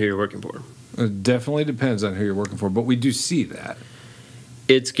depends on who you're working for. It definitely depends on who you're working for, but we do see that.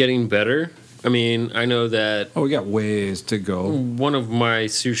 It's getting better. I mean, I know that... Oh, we got ways to go. One of my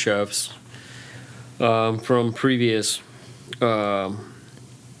sous chefs... from previous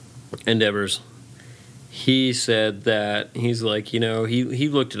endeavors, he said that he's like, he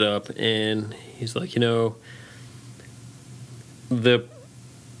looked it up and he's like, the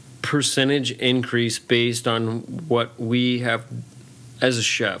percentage increase based on what we have as a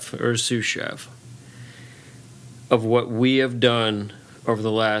chef or a sous chef of what we have done over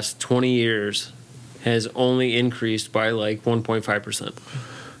the last 20 years has only increased by like 1.5%.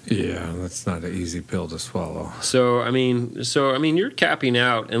 Yeah, that's not an easy pill to swallow. So I mean, you're capping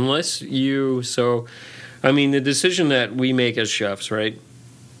out unless you. So, I mean, the decision that we make as chefs, right?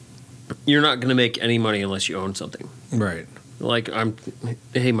 You're not going to make any money unless you own something, right? Like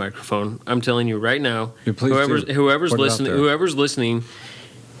hey, microphone, I'm telling you right now, yeah, whoever's listening,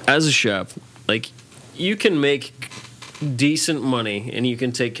 as a chef, like you can make decent money and you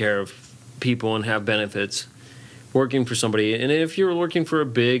can take care of people and have benefits. Working for somebody, and if you're working for a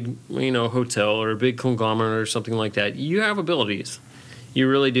big, hotel or a big conglomerate or something like that, you have abilities, you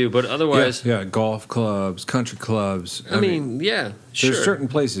really do. But otherwise, yeah, golf clubs, country clubs. I mean, yeah, sure. There's certain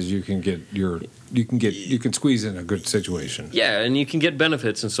places you can squeeze in a good situation. Yeah, and you can get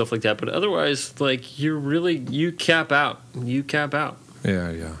benefits and stuff like that. But otherwise, like you cap out.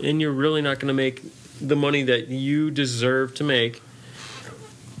 Yeah. And you're really not going to make the money that you deserve to make.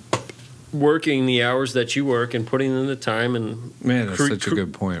 Working the hours that you work and putting in the time and that's such a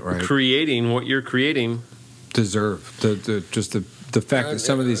good point, right? Creating what you're creating deserve the fact that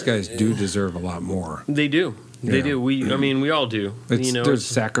some of these guys do deserve a lot more. They do. They do. We all do. There's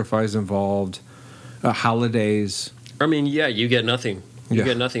sacrifice involved. Holidays. I mean, yeah, you get nothing. You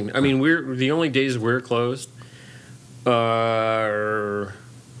get nothing. I mean, we're the only days we're closed are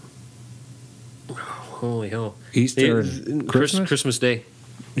holy hell, Easter and Christmas Day.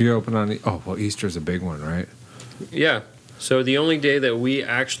 You're open on Easter's a big one, right? Yeah. So the only day that we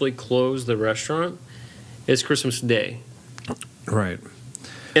actually close the restaurant It's Christmas Day. Right.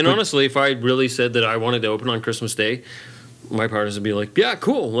 And honestly, if I really said that I wanted to open on Christmas Day, my partners would be like, "Yeah,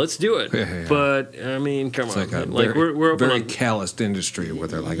 cool, let's do it." Yeah. But I mean, come on, like we're open very calloused industry where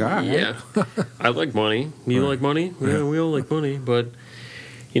they're like, "All right." Yeah, I like money. You like money? Yeah, we all like money. But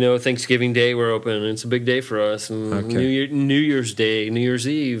Thanksgiving Day we're open. It's a big day for us, and New Year's Day, New Year's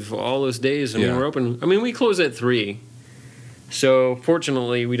Eve, all those days. I mean, we're open. I mean, we close at 3. So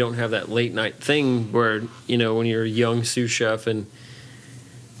fortunately, we don't have that late night thing where when you're a young sous chef and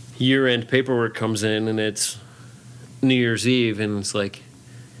year-end paperwork comes in and it's New Year's Eve and it's like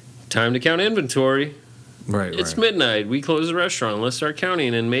time to count inventory. Right. It's midnight. We close the restaurant. Let's start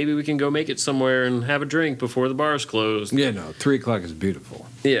counting, and maybe we can go make it somewhere and have a drink before the bar's closed. Yeah, no, 3 o'clock is beautiful.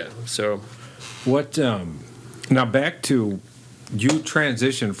 Yeah. So, what? Now back to you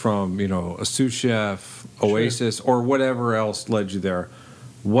transitioned from a sous chef, Oasis, or whatever else led you there.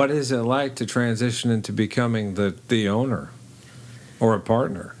 What is it like to transition into becoming the owner or a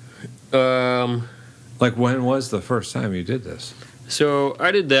partner? Like, when was the first time you did this? So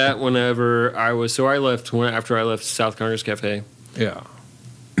I did that whenever I was. So I left after I left South Congress Cafe. Yeah.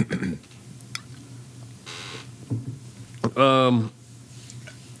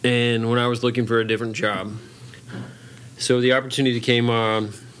 And when I was looking for a different job, so the opportunity came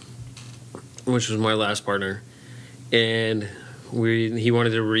on, which was my last partner, and he wanted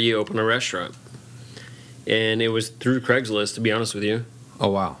to reopen a restaurant, and it was through Craigslist, to be honest with you.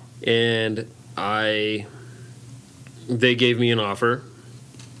 Oh wow! And they gave me an offer,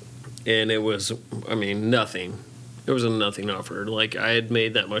 and it was, nothing. It was a nothing offer. Like, I had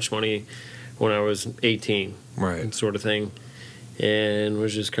made that much money when I was 18, right? Sort of thing, and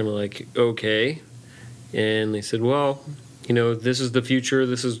was just kind of like, okay. And they said, well, this is the future,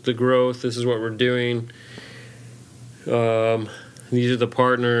 this is the growth, this is what we're doing. These are the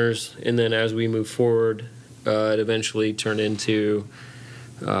partners, and then as we move forward, it eventually turned into,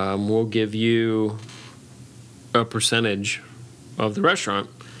 we'll give you a percentage of the restaurant.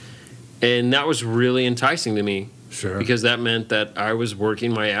 And that was really enticing to me. Sure. Because that meant that I was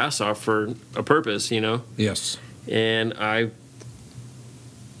working my ass off for a purpose, Yes. And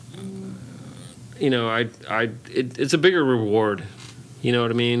it's a bigger reward. You know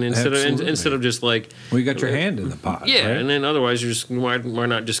what I mean? Instead of just like, well, you got your hand in the pot. Yeah, right? And then otherwise you're just why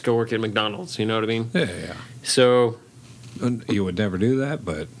not just go work at McDonald's? You know what I mean? Yeah. So you would never do that,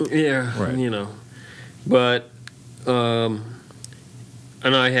 but yeah, right. But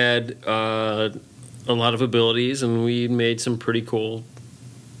and I had a lot of abilities, and we made some pretty cool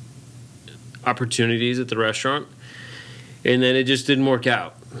opportunities at the restaurant, and then it just didn't work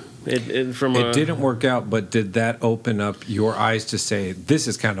out. It didn't work out, but did that open up your eyes to say, this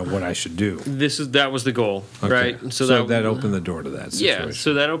is kind of what I should do? That was the goal, okay. Right? So that opened the door to that situation. Yeah,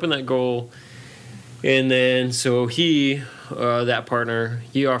 so that opened that goal. And then, so that partner,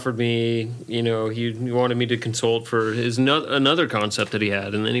 he offered me, he wanted me to consult for another concept that he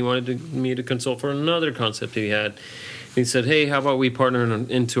had. And then he wanted me to consult for another concept that he had. And he said, hey, how about we partner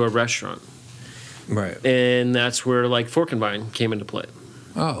into a restaurant? Right. And that's where, like, Fork and Vine came into play.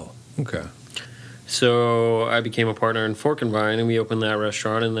 Oh, okay. So I became a partner in Fork and Vine, and we opened that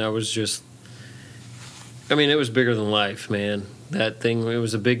restaurant, and that was just, it was bigger than life, man. That thing, it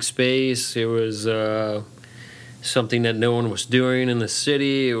was a big space. It was something that no one was doing in the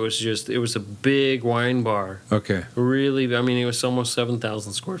city. It was a big wine bar. Okay. Really, it was almost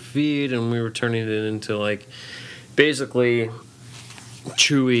 7,000 square feet, and we were turning it into, like, basically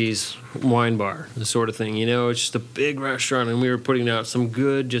Chewy's wine bar, the sort of thing. It's just a big restaurant, and we were putting out some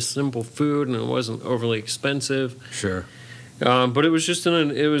good, just simple food, and it wasn't overly expensive. Sure. But it was just in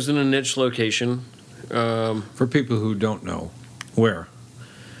a niche location. For people who don't know, where?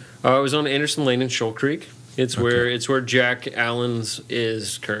 It was on Anderson Lane in Shoal Creek. It's where Jack Allen's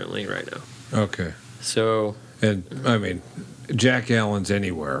is currently right now. Okay. So. And Jack Allen's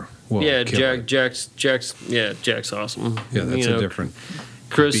anywhere. Yeah, Jack's awesome. Yeah, that's a different.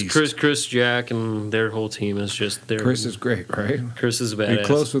 Chris, Jack, and their whole team is just there. Chris is great, right? Chris is a badass. You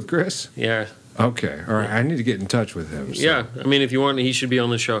close with Chris? Yeah. Okay, all right. I need to get in touch with him. So. Yeah, if you want, he should be on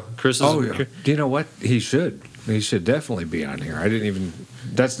the show. Chris is. Oh, yeah. Do you know what? He should. He should definitely be on here.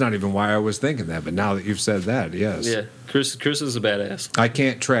 That's not even why I was thinking that, but now that you've said that, yes. Yeah, Chris is a badass. I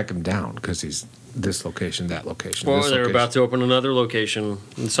can't track him down because he's this location, that location. Well, they're about to open another location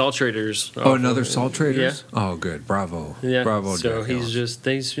in Salt Traders. Oh, another Salt Traders? Yeah. Oh, good. Bravo. Yeah. Bravo. So he's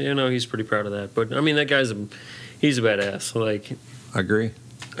pretty proud of that. But that guy's he's a badass. Like, I agree.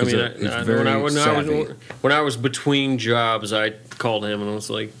 When I was between jobs, I called him and I was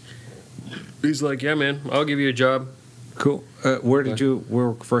like, he's like, yeah, man, I'll give you a job. Cool. Where did you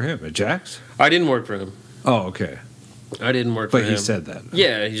work for him? At Jack's? I didn't work for him. Oh, okay. I didn't work for him. But he said that.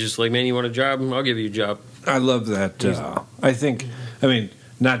 Yeah, he's just like, man, you want a job? I'll give you a job. I love that. I think, I mean,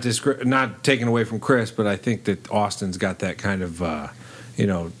 not taking away from Chris, but I think that Austin's got that kind of, pat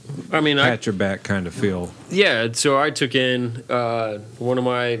your back kind of feel. Yeah, so I took in one of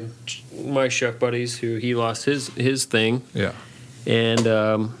my chef buddies who he lost his thing. Yeah.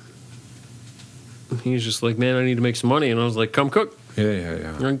 And he was just like, man, I need to make some money. And I was like, come cook.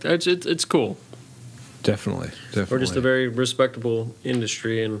 Yeah. It's cool. Definitely. We're just a very respectable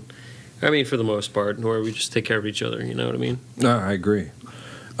industry, and I mean, for the most part, where we just take care of each other. You know what I mean? No, I agree.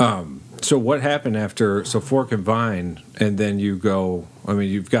 So what happened after? So Fork and Vine, and then you go. I mean,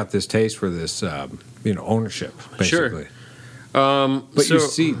 you've got this taste for this, ownership, basically. Sure. But you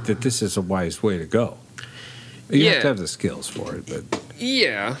see that this is a wise way to go. You have to have the skills for it, but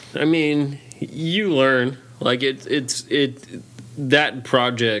yeah, I mean, you learn. Like that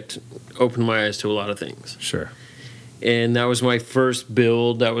project opened my eyes to a lot of things. Sure. And that was my first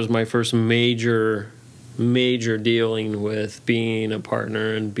build. That was my first major dealing with being a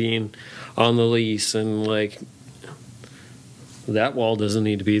partner and being on the lease, and like, that wall doesn't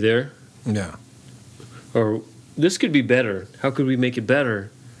need to be there. Yeah. Or this could be better. How could we make it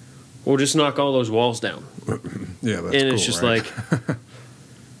better? We'll just knock all those walls down. Yeah, that's and cool, it's just right? like,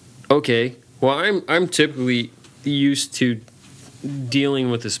 okay, well, I'm typically used to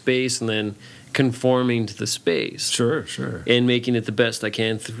dealing with the space and then conforming to the space. Sure. And making it the best I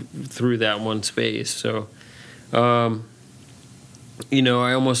can through that one space. So, I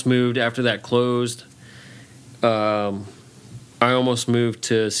almost moved after that closed. I almost moved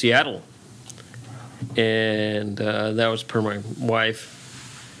to Seattle. And that was per my wife.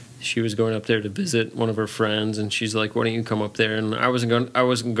 She was going up there to visit one of her friends, and she's like, why don't you come up there? And I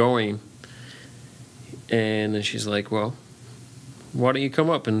wasn't going. And then she's like, well, why don't you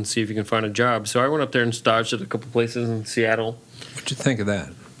come up and see if you can find a job? So I went up there and staged at a couple places in Seattle. What'd you think of that?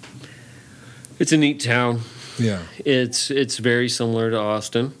 It's a neat town. Yeah. It's very similar to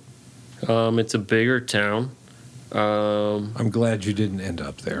Austin. It's a bigger town. I'm glad you didn't end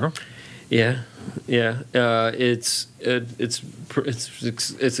up there. Yeah. It's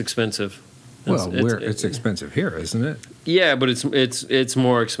expensive. It's expensive here, isn't it? Yeah, but it's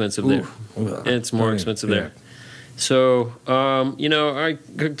more expensive there. It's more expensive there. So, I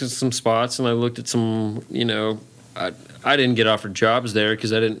cooked at some spots, and I looked at some, I didn't get offered jobs there because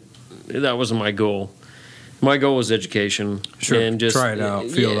that wasn't my goal. My goal was education. Sure, and just try it out,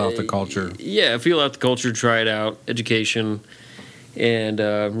 feel out the culture. Yeah, feel out the culture, try it out, education, and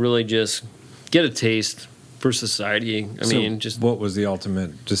really just get a taste for society. I mean, just... What was the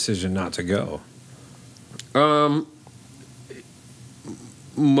ultimate decision not to go?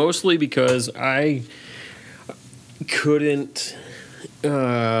 Mostly because I couldn't...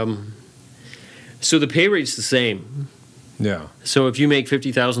 so the pay rate's the same. Yeah. So if you make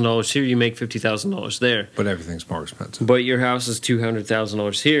 $50,000 here, you make $50,000 there. But everything's more expensive. But your house is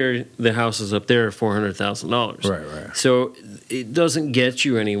 $200,000 here. The houses up there are $400,000. Right. So it doesn't get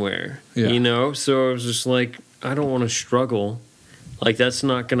you anywhere. Yeah. So I was just like, I don't want to struggle. Like, that's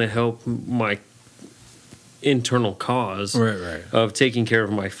not going to help my internal cause of taking care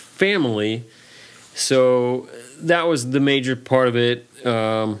of my family. So that was the major part of it.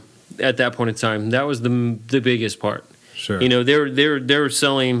 At that point in time, that was the biggest part. Sure. They were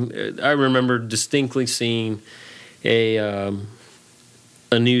selling. I remember distinctly seeing a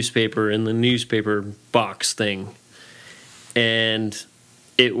newspaper in the newspaper box thing, and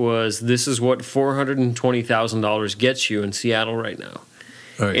it was, this is what $420,000 gets you in Seattle right now.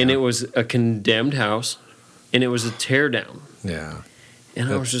 Oh, yeah. And it was a condemned house, and it was a tear down. Yeah. And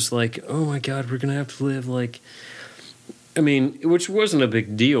I was just like, oh my God, we're gonna have to live like. I mean, which wasn't a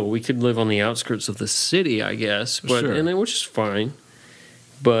big deal. We could live on the outskirts of the city, I guess, but sure. And which is fine.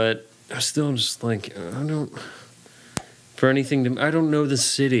 But I still am just like, I don't know the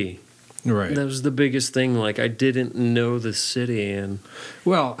city. Right. That was the biggest thing. Like, I didn't know the city, and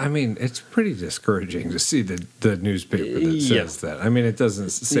well, I mean, it's pretty discouraging to see the newspaper that says that. I mean, it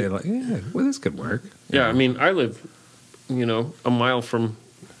doesn't say like, this could work. Yeah, I mean, I live, a mile from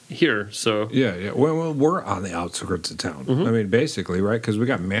here, so yeah. Well, we're on the outskirts of town. Mm-hmm. I mean, basically, right? Because we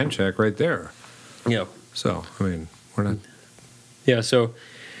got Manchac right there. Yeah. So I mean, we're not. Yeah. So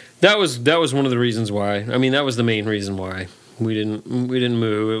that was one of the reasons why. I mean, that was the main reason why we didn't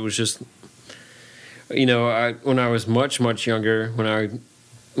move. It was just, when I was much younger, when I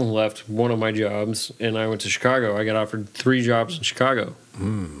left one of my jobs and I went to Chicago, I got offered 3 jobs in Chicago.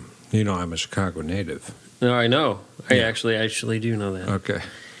 I'm a Chicago native. No, I know. I actually do know that. Okay.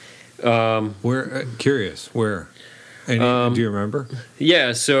 Where? Curious. Where? And do you remember?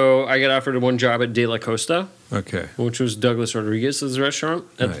 Yeah, so I got offered one job at De La Costa. Okay. Which was Douglas Rodriguez's restaurant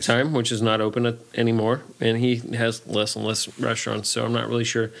at the time, which is not open anymore. And he has less and less restaurants, so I'm not really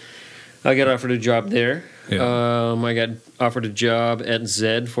sure. I got offered a job there. Yeah. I got offered a job at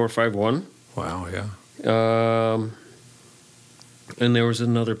Zed 451. Wow, yeah. And there was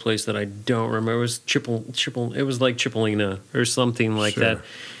another place that I don't remember. It was it was like Cipollina or something like that.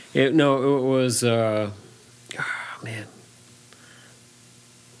 It was, man.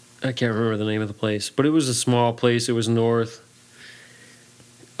 I can't remember the name of the place, but it was a small place. It was north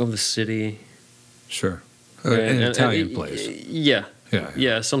of the city. Sure. An Italian place. Yeah.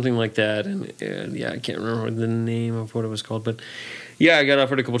 Yeah, something like that. And I can't remember the name of what it was called. But yeah, I got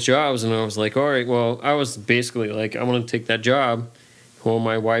offered a couple jobs, and I was like, all right, well, I was basically like, I want to take that job. Well,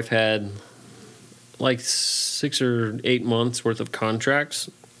 my wife had like 6 or 8 months worth of contracts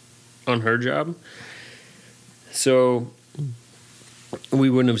on her job. So we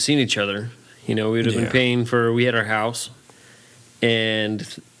wouldn't have seen each other. We would have been paying we had our house. And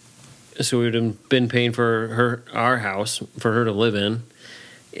so we would have been paying for our house for her to live in.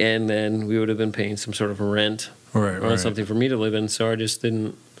 And then we would have been paying some sort of a rent or something for me to live in. So I just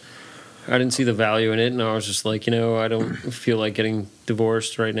didn't see the value in it. And I was just like, I don't feel like getting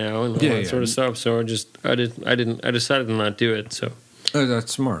divorced right now and all that sort of stuff. So I decided to not do it. So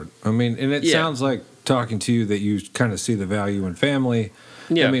that's smart. I mean, and it sounds like talking to you that you kind of see the value in family.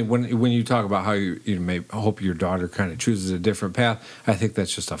 Yeah. I mean, when you talk about how you may hope your daughter kind of chooses a different path, I think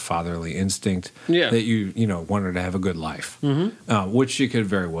that's just a fatherly instinct that you want her to have a a good life, which she could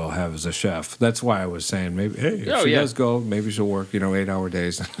very well have as a chef. That's why I was saying maybe, hey, if she does go, maybe she'll work 8-hour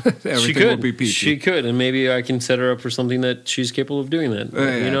days. Everything will be peachy. She could, and maybe I can set her up for something that she's capable of doing that.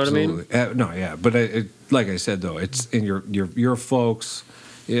 You know absolutely. What I mean? No, yeah, but like I said though, it's in your folks.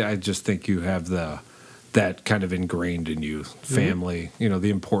 Yeah, I just think you have that kind of ingrained in you, family, the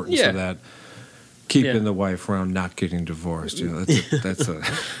importance of that, keeping the wife around, not getting divorced. That's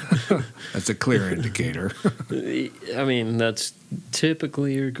a clear indicator. I mean, that's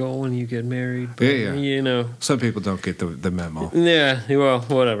typically your goal when you get married. But, some people don't get the memo. Yeah, well,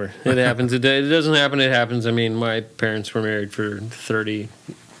 whatever. It happens. It doesn't happen. It happens. I mean, my parents were married for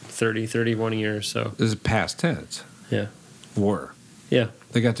 31 years. So this is past tense. Yeah. Were. Yeah.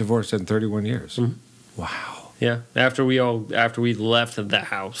 They got divorced in 31 years. Mm-hmm. Wow. Yeah. After we left the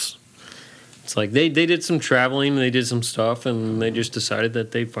house, it's like they did some traveling, they did some stuff, and they just decided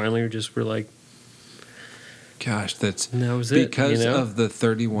that they finally were like, gosh, that was it. Because of the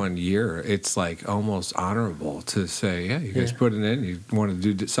 31 year, it's like almost honorable to say, yeah, you guys put it in, you want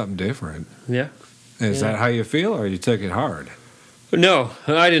to do something different. Yeah. Is that how you feel, or you took it hard? No,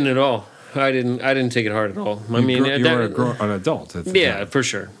 I didn't at all. I didn't take it hard at all. I mean, you were an adult at the time. For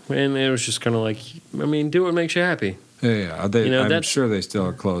sure. And it was just kind of like, I mean, do what makes you happy. Yeah. I'm sure they still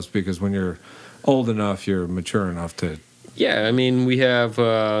are close, because when you're old enough, you're mature enough to. Yeah, I mean, we have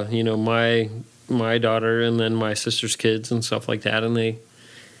my daughter and then my sister's kids and stuff like that, and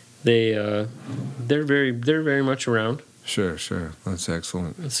they're very much around. Sure, that's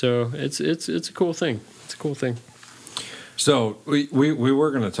excellent. So it's a cool thing. It's a cool thing. So we were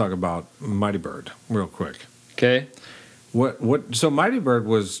going to talk about Mighty Bird real quick. Okay. What? So Mighty Bird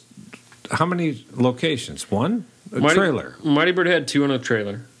was how many locations? One? Trailer. Mighty Bird had 2 and a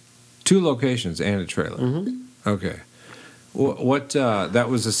trailer. 2 locations and a trailer. Mm-hmm. Okay. What? That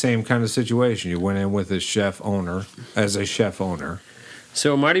was the same kind of situation. You went in with a chef owner.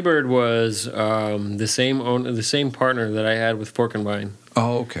 So Mighty Bird was the same partner that I had with Fork and Vine.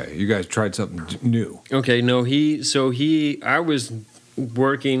 Oh, okay. You guys tried something new. Okay, no, I was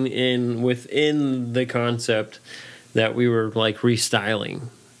working within the concept that we were like restyling.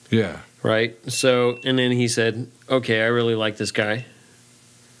 Yeah. Right? So, and then he said, okay, I really like this guy.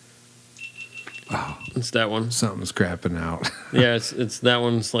 Oh. It's that one. Something's crapping out. Yeah, it's that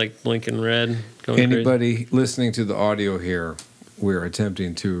one's like blinking red. Anybody listening to the audio here, we're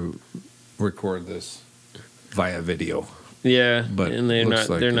attempting to record this via video. Yeah, but and they're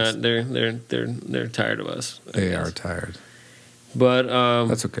tired of us. They are tired. But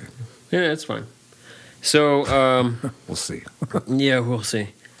that's okay. Yeah, it's fine. So we'll see. Yeah, we'll see.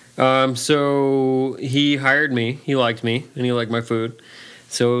 So he hired me. He liked me, and he liked my food.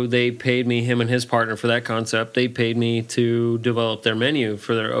 So they paid me, him and his partner, for that concept. They paid me to develop their menu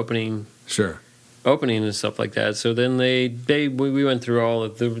for their opening. Sure. Opening and stuff like that. So then we went through all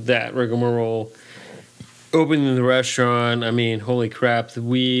of that rigmarole. Opening the restaurant, I mean, holy crap!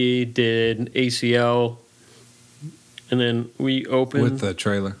 We did ACL, and then we opened with the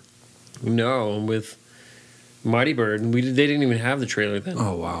trailer. No, with Mighty Bird. They didn't even have the trailer then.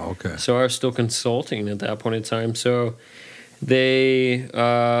 Oh, wow. Okay. So I was still consulting at that point in time. So they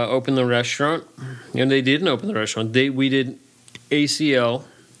opened the restaurant, and they didn't open the restaurant. We did ACL,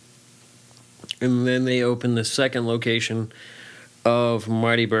 and then they opened the second location of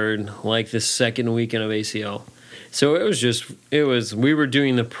Mighty Bird, like the second weekend of ACL. So we were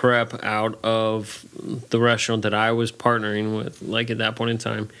doing the prep out of the restaurant that I was partnering with, like at that point in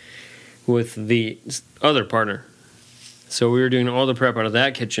time, with the other partner. So we were doing all the prep out of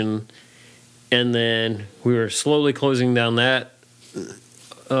that kitchen, and then we were slowly closing down that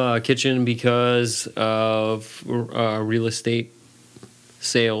kitchen because of real estate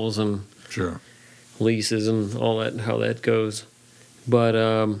sales and leases and all that, how that goes. But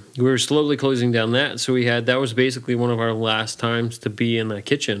we were slowly closing down that, so that was basically one of our last times to be in that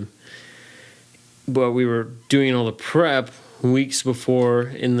kitchen. But we were doing all the prep weeks before,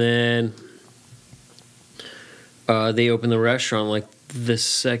 and then they opened the restaurant like the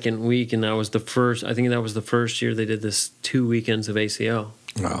second week, and that was the first. I think that was the first year they did this 2 weekends of ACL.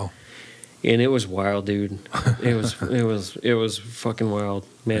 Wow. And it was wild, dude. It was fucking wild,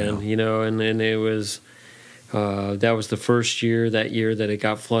 man. Yeah. You know, and it was. That was the first year that it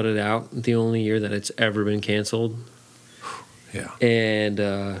got flooded out. The only year that it's ever been canceled. Yeah. And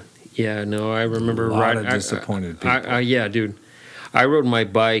I remember a lot of disappointed people. Yeah, dude. I rode my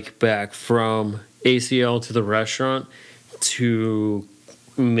bike back from ACL to the restaurant to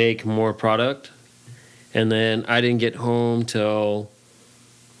make more product, and then I didn't get home till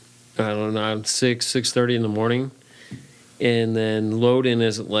I don't know 6:30 in the morning, and then load in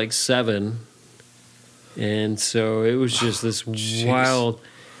is at like 7. And so it was just this wild,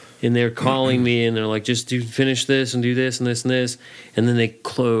 and they're calling me, and they're like, just finish this and do this and this and this. And then they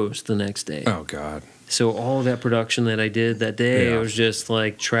closed the next day. Oh, God. So all that production that I did that day, it was just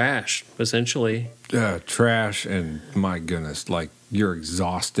like trash, essentially. Trash, and my goodness, like you're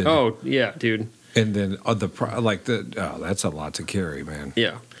exhausted. Oh, yeah, dude. And then that's a lot to carry, man.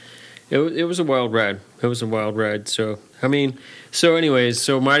 Yeah. It was a wild ride. It was a wild ride. So, anyways,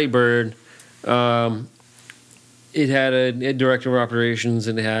 Mighty Bird, it had a director of operations,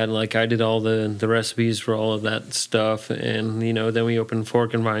 and it had, like, I did all the recipes for all of that stuff, and, you know, then we opened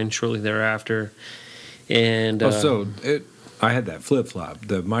Fork and Vine shortly thereafter. And I had that flip-flop.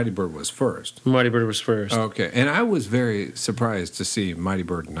 The Mighty Bird was first. Mighty Bird was first. Okay, and I was very surprised to see Mighty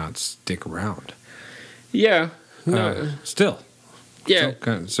Bird not stick around. Yeah. No. Still. Yeah. Still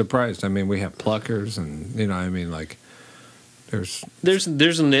kind of surprised. I mean, we have pluckers, and, you know, I mean, like, there's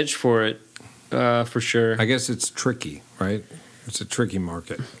a niche for it. For sure. I guess it's tricky, right? It's a tricky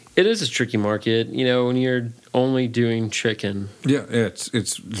market. It is a tricky market, you know, when you're only doing chicken. Yeah, it's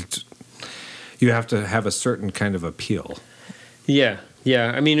you have to have a certain kind of appeal. Yeah.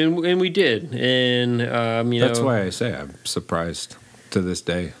 I mean, and we did, and that's why I say I'm surprised to this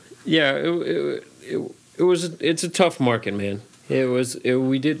day. Yeah, it's a tough market, man.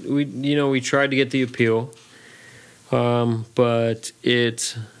 We tried to get the appeal, but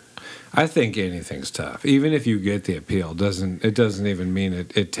it's. I think anything's tough. Even if you get the appeal, it doesn't even mean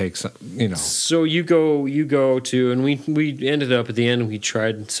it takes, you know. So you go to, and we ended up at the end, we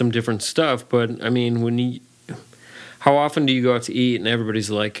tried some different stuff, but I mean, how often do you go out to eat and everybody's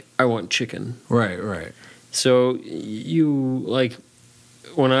like, I want chicken. Right. So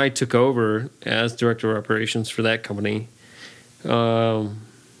when I took over as director of operations for that company,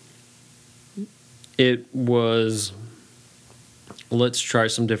 it was, let's try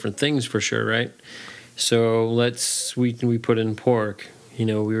some different things for sure, right? So we put in pork. You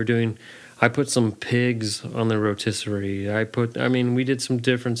know, I put some pigs on the rotisserie. We did some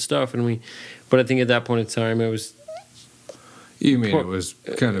different stuff, but I think at that point in time, it was. You mean it was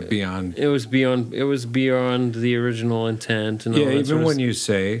kind of beyond? It was beyond the original intent. And all that even when you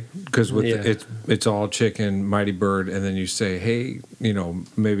say, because it's all chicken, Mighty Bird, and then you say, hey, you know,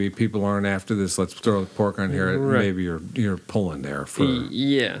 maybe people aren't after this. Let's throw the pork on here. Right. Maybe you're pulling there for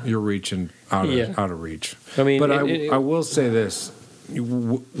you're reaching out of reach. I mean, but I will say this: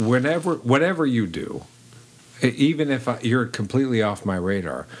 whatever you do, even if you're completely off my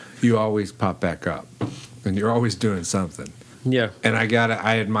radar, you always pop back up, and you're always doing something. Yeah, and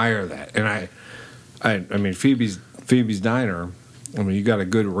I admire that, and I mean Phoebes Diner. I mean, you got a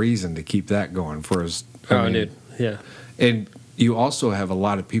good reason to keep that going for us. Dude, yeah. And you also have a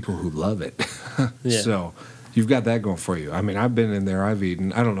lot of people who love it, so you've got that going for you. I mean, I've been in there, I've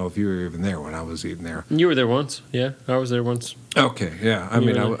eaten. I don't know if you were even there when I was eating there. You were there once, yeah. I was there once. Okay, yeah. I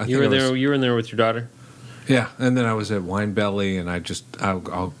think you were there. You were in there with your daughter. Yeah, and then I was at Wine Belly, and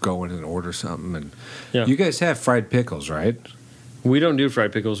I'll go in and order something. And you guys have fried pickles, right? We don't do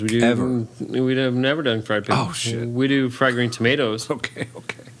fried pickles. We do ever. We have never done fried pickles. Oh shit. We do fried green tomatoes. Okay.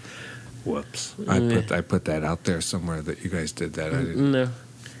 Whoops. I put that out there somewhere that you guys did that. I didn't. No,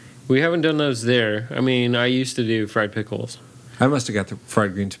 we haven't done those there. I mean, I used to do fried pickles. I must have got the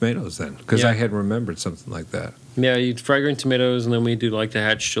fried green tomatoes then, because I had remembered something like that. Yeah, you fried green tomatoes, and then we do like the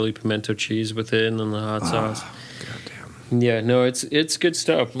hatch chili pimento cheese with it, and then the hot sauce. Goddamn. Yeah, no, it's good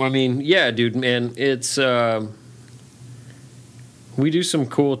stuff. I mean, yeah, dude, man, it's we do some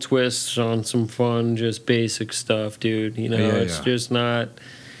cool twists on some fun, just basic stuff, dude. You know, it's just not.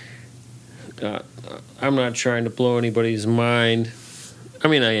 I'm not trying to blow anybody's mind. I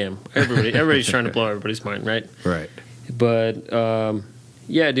mean, I am. Everybody's trying to blow everybody's mind, right? Right. But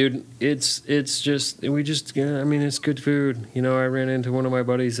yeah, dude, it's just I mean, it's good food. You know, I ran into one of my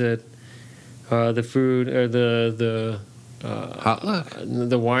buddies at the food or the Hot Luck?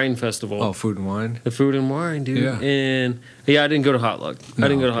 The wine festival. Oh, food and wine? The food and wine, dude. Yeah. And yeah, I didn't go to Hot Luck. I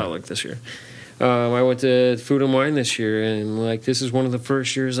didn't go to Hot Luck this year. I went to food and wine this year, and like this is one of the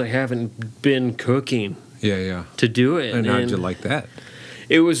first years I haven't been cooking. Yeah. To do it. And how'd you like that?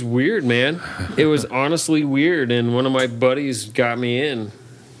 It was weird, man. It was honestly weird, and one of my buddies got me in.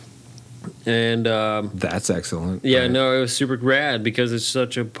 And that's excellent. Yeah, right? no, it was super rad because it's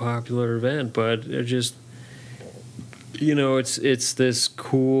such a popular event, but it just, you know, it's this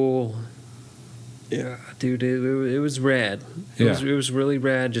cool. Yeah, dude, it was rad. It was really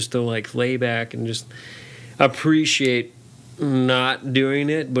rad just to like lay back and just appreciate not doing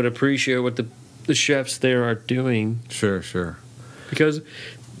it, but appreciate what the chefs there are doing. Sure. Because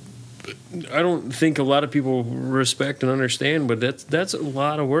I don't think a lot of people respect and understand, but that's a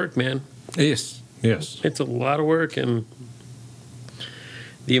lot of work, man. Yes. It's a lot of work, and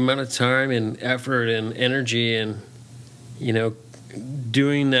the amount of time and effort and energy and, you know,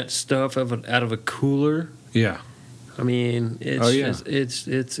 doing that stuff out of a cooler. Yeah. I mean,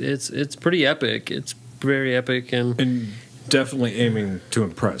 it's pretty epic. It's very epic and definitely aiming to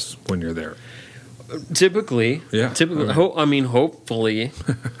impress when you're there. Typically. Right. I mean, hopefully,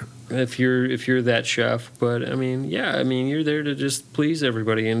 if you're that chef. But I mean, yeah, I mean, you're there to just please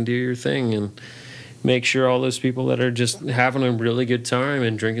everybody and do your thing and make sure all those people that are just having a really good time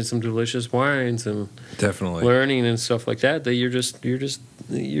and drinking some delicious wines and definitely learning and stuff like that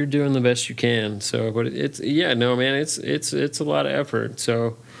you're doing the best you can. So, but it's a lot of effort.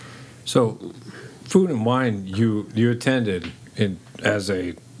 So food and wine you attended as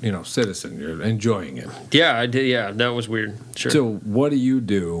a citizen. You're enjoying it. Yeah, I did. Yeah, that was weird. Sure. So what do you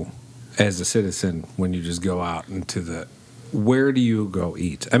do as a citizen when you just go out into where do you go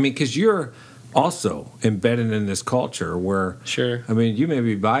eat? I mean, because you're also embedded in this culture where, sure. I mean, you may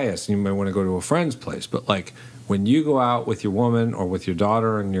be biased and you may want to go to a friend's place, but like when you go out with your woman or with your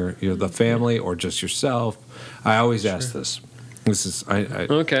daughter and the family or just yourself, I always ask this. This is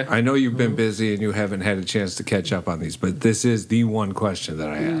okay. I know you've been busy and you haven't had a chance to catch up on these, but this is the one question that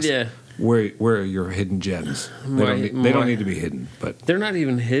I ask. Yeah. Where are your hidden gems? They don't need to be hidden, but they're not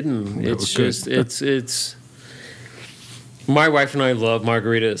even hidden. It's just it's. My wife and I love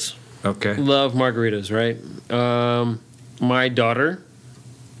margaritas. Okay. Love margaritas, right? My daughter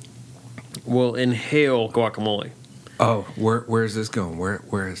will inhale guacamole. Oh, where is this going?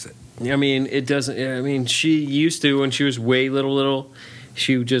 Where is it? I mean, it doesn't. I mean, she used to when she was way little.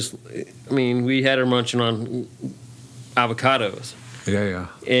 She would just. I mean, we had her munching on avocados. Yeah.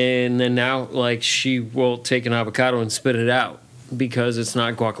 And then now, like, she will take an avocado and spit it out because it's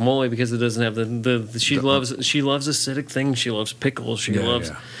not guacamole because it doesn't have the she loves acidic things. She loves pickles. She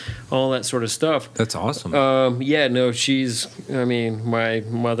loves all that sort of stuff. That's awesome. Yeah, no, she's. I mean, my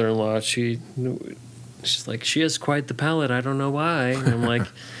mother-in-law. She's like, she has quite the palate. I don't know why. And I'm like,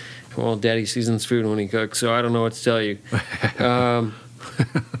 well, Daddy seasons food when he cooks, so I don't know what to tell you.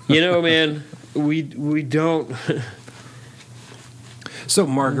 You know, man, we don't. So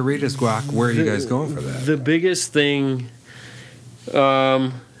margaritas, guac. Where are you guys going for that? The biggest thing.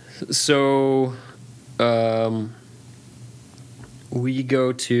 We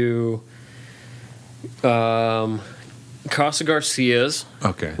go to Casa Garcia's,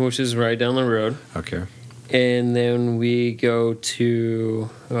 okay, which is right down the road. Okay, and then we go to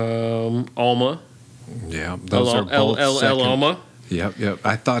Alma. Yeah, those are both El Alma. Yep.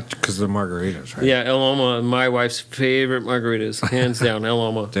 I thought because of the margaritas, right? Yeah, El Alma, my wife's favorite margaritas, hands down. El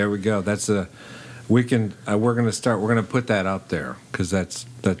Alma. There we go. That's we're gonna start. We're gonna put that out there because that's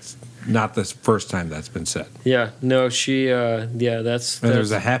not the first time that's been said. Yeah, no, she. That's. And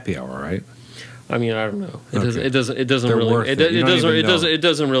there's a happy hour, right? I mean, I don't know. It okay. doesn't They're really. It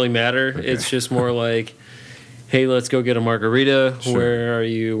doesn't really matter. Okay. It's just more like, hey, let's go get a margarita. Sure. Where are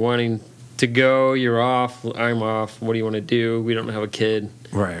you wanting to go. You're off. I'm off. What do you want to do? We don't have a kid.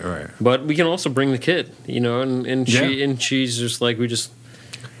 Right. But we can also bring the kid, and she's just like, we just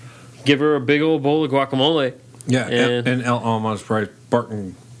give her a big old bowl of guacamole. Yeah, and almost right,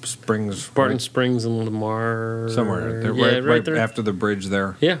 Barton Springs. Barton Springs and Lamar. Somewhere. Right there. After the bridge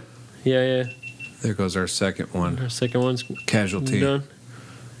there. Yeah. There goes our second one. Our second one's casualty. Done.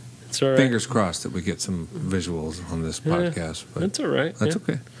 It's all right. Fingers crossed that we get some visuals on this podcast. But that's all right. That's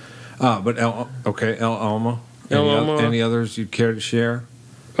okay. But El Almo. Any others you'd care to share?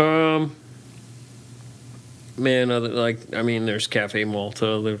 There's Cafe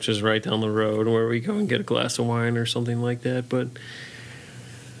Malta, which is right down the road, where we go and get a glass of wine or something like that. But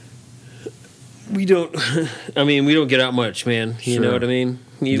we don't. We don't get out much, man. You know what I mean?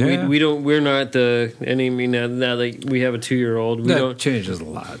 We don't. We're not the. Now that we have a 2-year-old, that changes a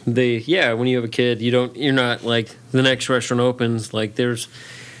lot. When you have a kid, you're not like the next restaurant opens. Like there's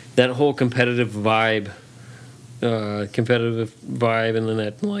that whole competitive vibe, and then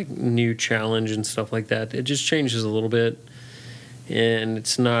that like new challenge and stuff like that. It just changes a little bit, and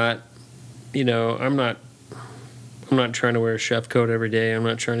it's not. I'm not trying to wear a chef coat every day. I'm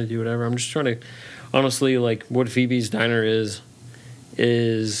not trying to do whatever. I'm just trying to, honestly, like what Phoebes Diner is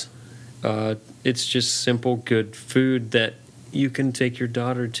it's just simple, good food that you can take your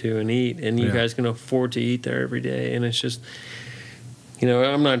daughter to and eat, and you guys can afford to eat there every day. And it's just,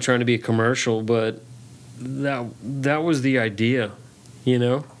 I'm not trying to be a commercial, but that was the idea,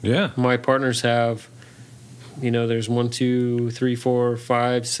 Yeah. My partners have, there's 1, 2, 3, 4,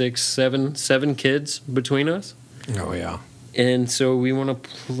 5, 6, 7 kids between us. Oh, yeah. And so we want a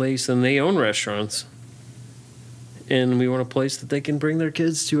place, and they own restaurants, and we want a place that they can bring their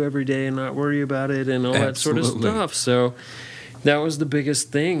kids to every day and not worry about it and all that sort of stuff. So that was the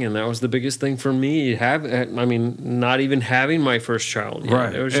biggest thing, and that was the biggest thing for me. Not even having my first child yet.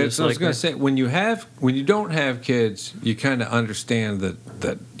 Right. It was just I was going to say, when you don't have kids, you kind of understand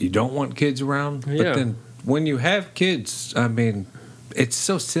that you don't want kids around. But then when you have kids, it's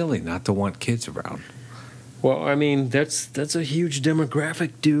so silly not to want kids around. Well, that's a huge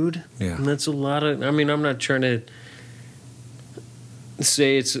demographic, dude. Yeah. And that's a lot of. I'm not trying to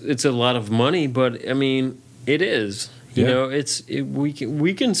say it's a lot of money, but it is.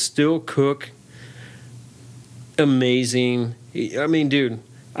 We can still cook amazing. Dude,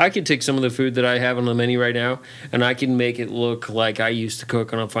 I could take some of the food that I have on the menu right now, and I can make it look like I used to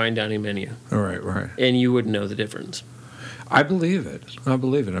cook on a fine dining menu. Right. And you wouldn't know the difference. I believe it.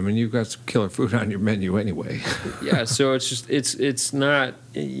 You've got some killer food on your menu anyway. Yeah, so it's just it's not,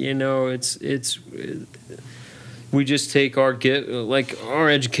 we just take our gift, like our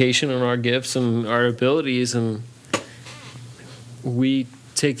education and our gifts and our abilities, and we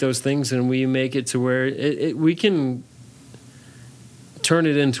take those things and we make it to where we can turn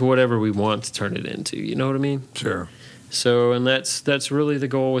it into whatever we want to turn it into. You know what I mean? Sure. So, and that's really the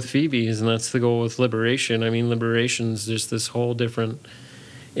goal with Phoebes, and that's the goal with Liberation. Liberation's just this whole different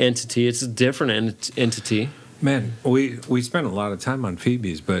entity. It's a different entity. Man, we spent a lot of time on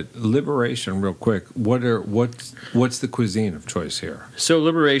Phoebes, but Liberation, real quick, what's the cuisine of choice here? So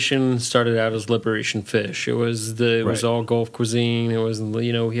Liberation started out as Liberation Fish. It was all Gulf cuisine. It was, we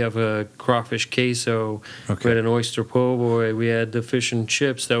have a crawfish queso. Okay. We had an oyster po' boy. We had the fish and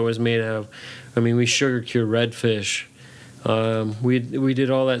chips that was made out of, we sugar cure redfish. We did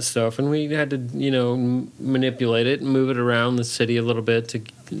all that stuff, and we had to, manipulate it and move it around the city a little bit to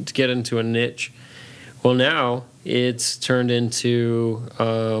get into a niche. Well, now it's turned into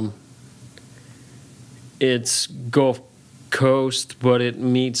it's Gulf Coast, but it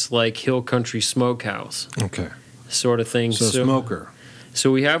meets like Hill Country Smokehouse. Okay. Sort of thing. So smoker.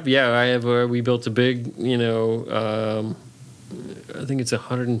 So we have, we built a big, I think it's a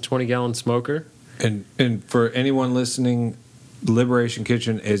 120-gallon smoker. And for anyone listening, Liberation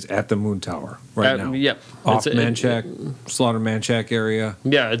Kitchen is at the Moon Tower now. Yep. Off Slaughter Manchac area.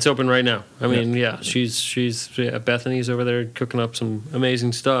 Yeah, it's open right now. She's Bethany's over there cooking up some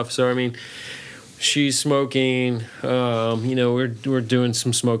amazing stuff. So, she's smoking. We're doing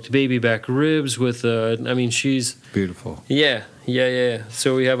some smoked baby back ribs with. She's beautiful. Yeah.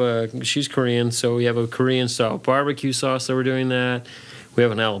 So she's Korean, so we have a Korean style barbecue sauce that we're doing that. We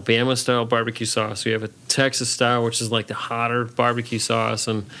have an Alabama style barbecue sauce. We have a Texas style, which is like the hotter barbecue sauce,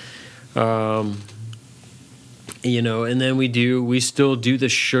 and and then we still do the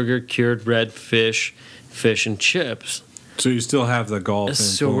sugar cured red fish and chips. So you still have the Gulf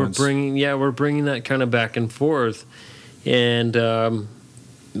influence. So we're bringing that kind of back and forth, and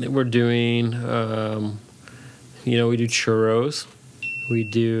we're doing we do churros, we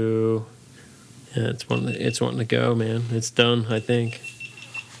do. Yeah, it's wanting to go, man. It's done, I think.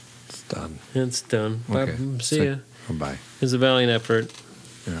 done. It's done. Okay. Bye. See ya. Oh, bye. It's a valiant effort.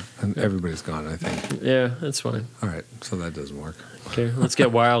 Yeah, and everybody's gone, I think. Yeah, that's fine. All right, so that doesn't work. Okay, let's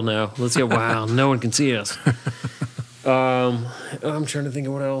get wild now. Let's get wild. No one can see us. I'm trying to think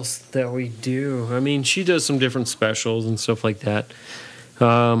of what else that we do. I mean, she does some different specials and stuff like that.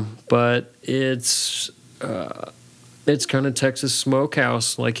 But it's kind of Texas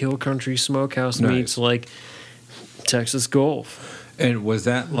smokehouse, like Hill Country Smokehouse meets like Texas Gulf. And was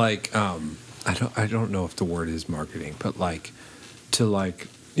that like I don't know if the word is marketing, but like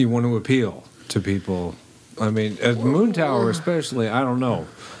you want to appeal to people. I mean, at Moon Tower especially, I don't know.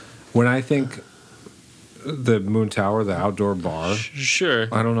 When I think the Moon Tower, the outdoor bar, sure.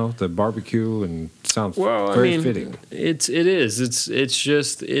 I don't know, the barbecue and sounds very fitting. It is.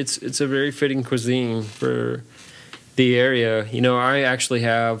 It's a very fitting cuisine for the area. You know, I actually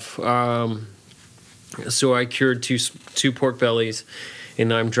have so I cured two pork bellies,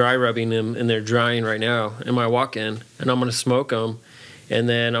 and I'm dry rubbing them, and they're drying right now in my walk-in, and I'm going to smoke them, and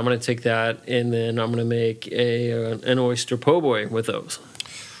then I'm going to take that, and then I'm going to make an oyster po' boy with those.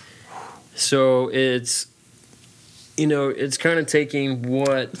 So it's, you know, it's kind of taking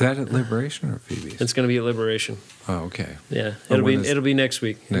what... Is that at Liberation or Phoebes? It's going to be at Liberation. Oh, okay. Yeah, it'll be next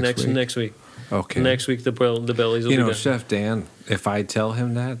week. Next week. Okay. Next week the bellies will be done. Chef Dan, if I tell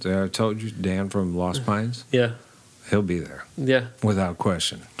him that, I told you Dan from Lost Pines. Yeah. He'll be there. Yeah. Without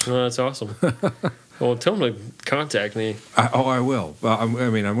question. Well, that's awesome. Well, tell him to contact me. I will. I'm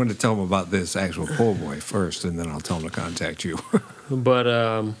going to tell him about this actual po' boy first, and then I'll tell him to contact you.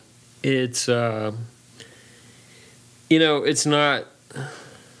 But it's, you know, it's not.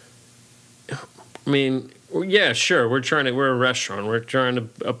 I mean, yeah, sure. We're a restaurant. We're trying to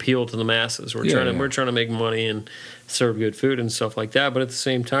appeal to the masses. We're trying to make money and serve good food and stuff like that. But at the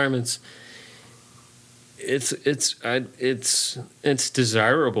same time, it's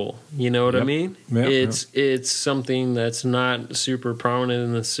desirable. You know what I mean? Yep, it's something that's not super prominent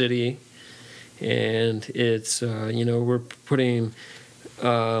in the city, and it's you know, we're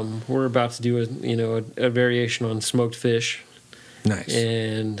about to do a variation on smoked fish. Nice.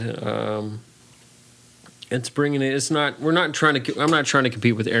 And it's bringing it. It's not. We're not trying to. I'm not trying to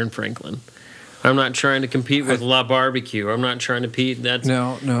compete with Aaron Franklin. I'm not trying to compete with La Barbecue. I'm not trying to compete. That's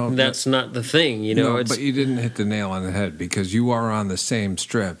not the thing. You know. No, but you didn't hit the nail on the head because you are on the same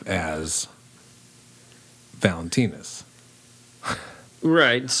strip as Valentina's.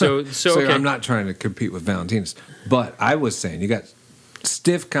 Right. So okay. I'm not trying to compete with Valentina's, but I was saying you got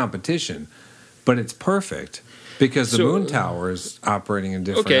stiff competition, but it's perfect. Because the Moon Tower is operating in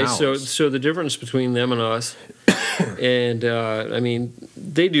different hours. Okay, so the difference between them and us, and I mean,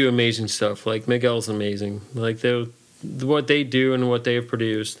 they do amazing stuff. Like Miguel's amazing. Like what they do and what they have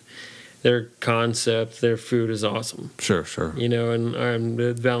produced, their concept, their food is awesome. Sure. You know, and I'm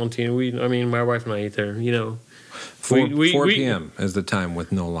Valentina. My wife and I eat there. You know, 4 p.m. is the time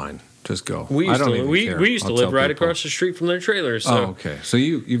with no line. Just go. We used to live right across the street from their trailers. So. Oh, okay. So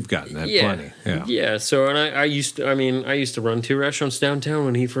you've gotten that plenty. Yeah. Yeah. So I used to run 2 restaurants downtown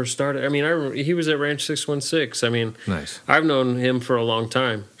when he first started. I mean, he was at Ranch 616. I mean, nice. I've known him for a long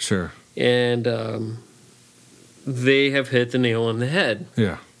time. Sure. And they have hit the nail on the head.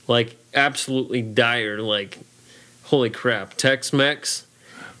 Yeah. Like absolutely dire. Like, holy crap, Tex-Mex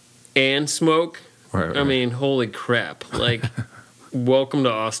and smoke. Right. I mean, holy crap. Like. Welcome to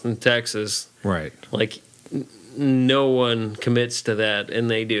Austin, Texas. Right. Like, no one commits to that,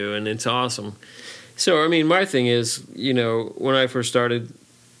 and they do, and it's awesome. So, I mean, my thing is, you know, when I first started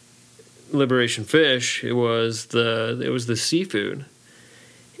Liberation Fish, it was the seafood,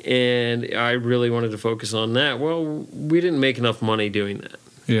 and I really wanted to focus on that. Well, we didn't make enough money doing that.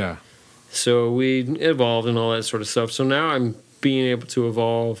 Yeah. So we evolved and all that sort of stuff. So now I'm being able to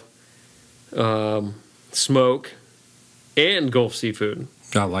evolve smoke and Gulf seafood.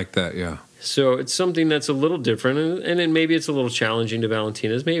 I like that, yeah. So it's something that's a little different, and then maybe it's a little challenging to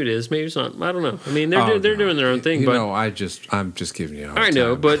Valentina's. Maybe it is, maybe it's not. I don't know. I mean, they're doing their own thing. I'm just giving you. I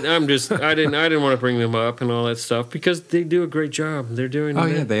know, but I didn't want to bring them up and all that stuff because they do a great job. They're doing. Oh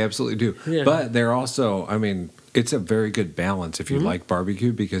yeah, they absolutely do. Yeah. But they're also, I mean, it's a very good balance if you like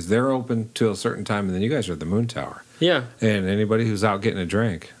barbecue because they're open till a certain time, and then you guys are at the Moon Tower. Yeah. And anybody who's out getting a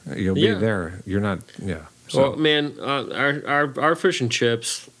drink, you'll be there. You're not. Yeah. So. Well, man, our fish and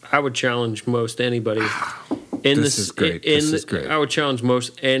chips, I would challenge most anybody This is great. I would challenge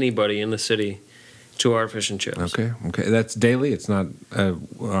most anybody in the city to our fish and chips. Okay. That's daily. It's not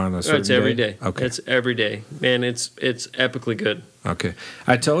on a certain It's every day. Okay. It's every day. Man, it's epically good. Okay.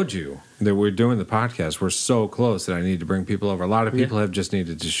 I told you that we're doing the podcast. We're so close that I need to bring people over. A lot of people have just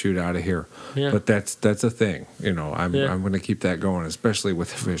needed to shoot out of here. Yeah. But that's a thing. I'm going to keep that going, especially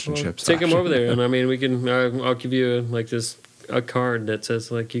with the fish and chips. Take them over there, and I mean, we can. I'll give you a card that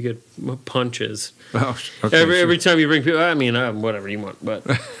says like you get punches. Oh, okay, every time you bring people. I mean, whatever you want, but.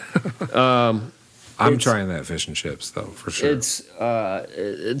 I'm trying that fish and chips though, for sure.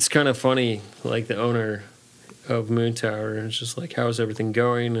 It's kind of funny, like the owner of Moon Tower, and it's just like, how's everything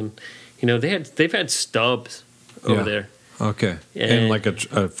going? And they've had Stubbs over there. Okay, and like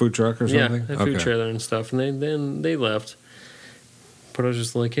a food truck or something. Yeah, a food trailer and stuff, and then they left. But I was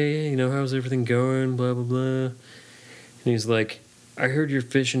just like, hey, how's everything going? Blah blah blah. And he's like, I heard your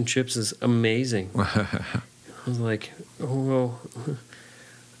fish and chips is amazing. I was like, oh well.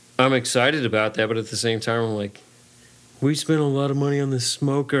 I'm excited about that, but at the same time, I'm like, we spent a lot of money on this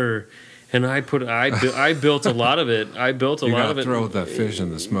smoker, and I built a lot of it. I built a lot of it. You got to throw that fish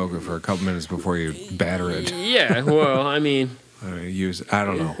in the smoker for a couple minutes before you batter it. Yeah, well, I mean, I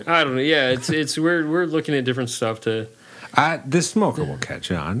don't know. I don't know. Yeah, it's we're looking at different stuff to. This smoker will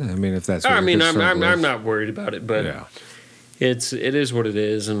catch on. I mean, if that's. What I'm not worried about it, but it is what it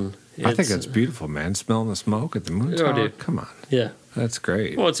is, and I think that's beautiful, man. Smelling the smoke at the Moon Tower. Dude. Come on. Yeah. That's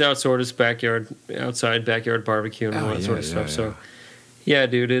great. Well, it's outside backyard barbecue and all that sort of stuff. Yeah. So, yeah,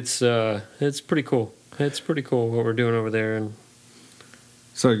 dude, it's pretty cool. It's pretty cool what we're doing over there. And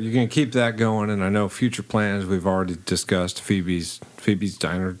so you're gonna keep that going, and I know future plans we've already discussed. Phoebes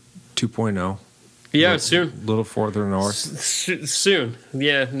Diner 2.0. Yeah, soon. A little further north. Soon.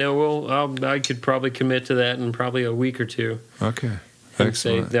 Yeah. No, I could probably commit to that in probably a week or two. Okay. And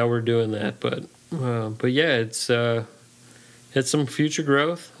say that we're doing that, but yeah, it's some future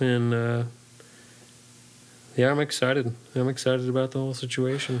growth, and I'm excited. I'm excited about the whole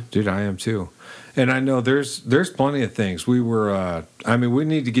situation. Dude, I am too. And I know there's plenty of things. We were, we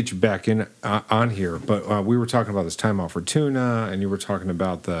need to get you back in on here, but we were talking about this time off for tuna, and you were talking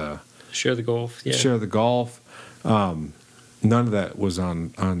about the share the golf. Yeah. Share the golf. None of that was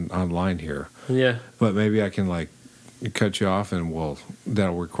online here. Yeah. But maybe I can cut you off, and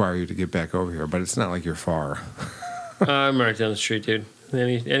that'll require you to get back over here. But it's not like you're far. I'm right down the street, dude.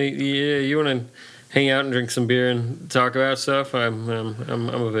 You want to hang out and drink some beer and talk about stuff? I'm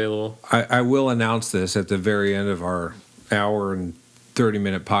available. I will announce this at the very end of our hour and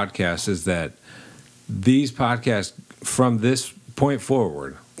 30-minute podcast, is that these podcasts from this point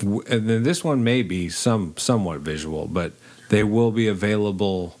forward, and then this one may be somewhat visual, but they will be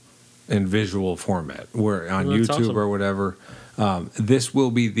available in visual format, where on YouTube awesome. Or whatever. This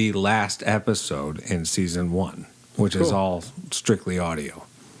will be the last episode in season 1. Which cool. is all strictly audio.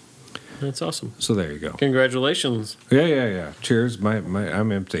 That's awesome. So there you go. Congratulations. Yeah. Cheers.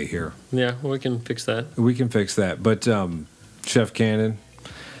 I'm empty here. Yeah, we can fix that. We can fix that. But Chef Camden,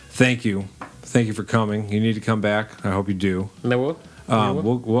 thank you. Thank you for coming. You need to come back. I hope you do. No,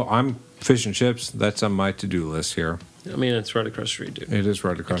 well, I'm fish and chips. That's on my to-do list here. I mean, it's right across the street, dude. It is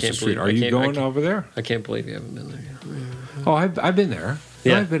right across the street. Are you going over there? I can't believe you haven't been there yet. Oh, I've been there.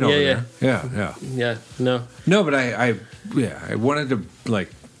 Yeah, I've been over there. Yeah. No, but I wanted to,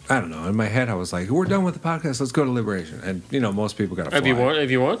 I don't know. In my head, I was like, we're done with the podcast. Let's go to Liberation. And, most people got to fly.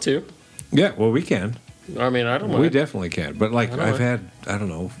 If you want to. Yeah, well, we can. I mean, I don't mind. We definitely can. But, I've had,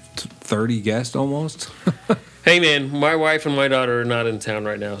 30 guests almost. Hey, man, my wife and my daughter are not in town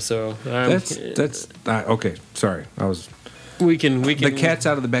right now, so... That's okay, sorry. We can... The cat's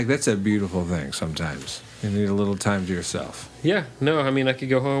out of the bag. That's a beautiful thing sometimes. You need a little time to yourself. Yeah, no, I mean, I could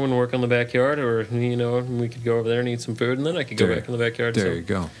go home and work on the backyard, or, we could go over there and eat some food, and then I could go back in the backyard. There you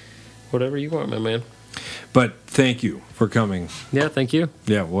go. Whatever you want, my man. But thank you for coming. Yeah, thank you.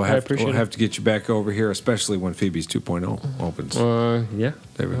 Yeah, we'll have to get you back over here, especially when Phoebes 2.0 opens. Yeah.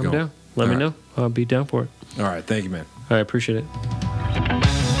 There we go. Down. Let me know. I'll be down for it. All right, thank you, man. I appreciate it.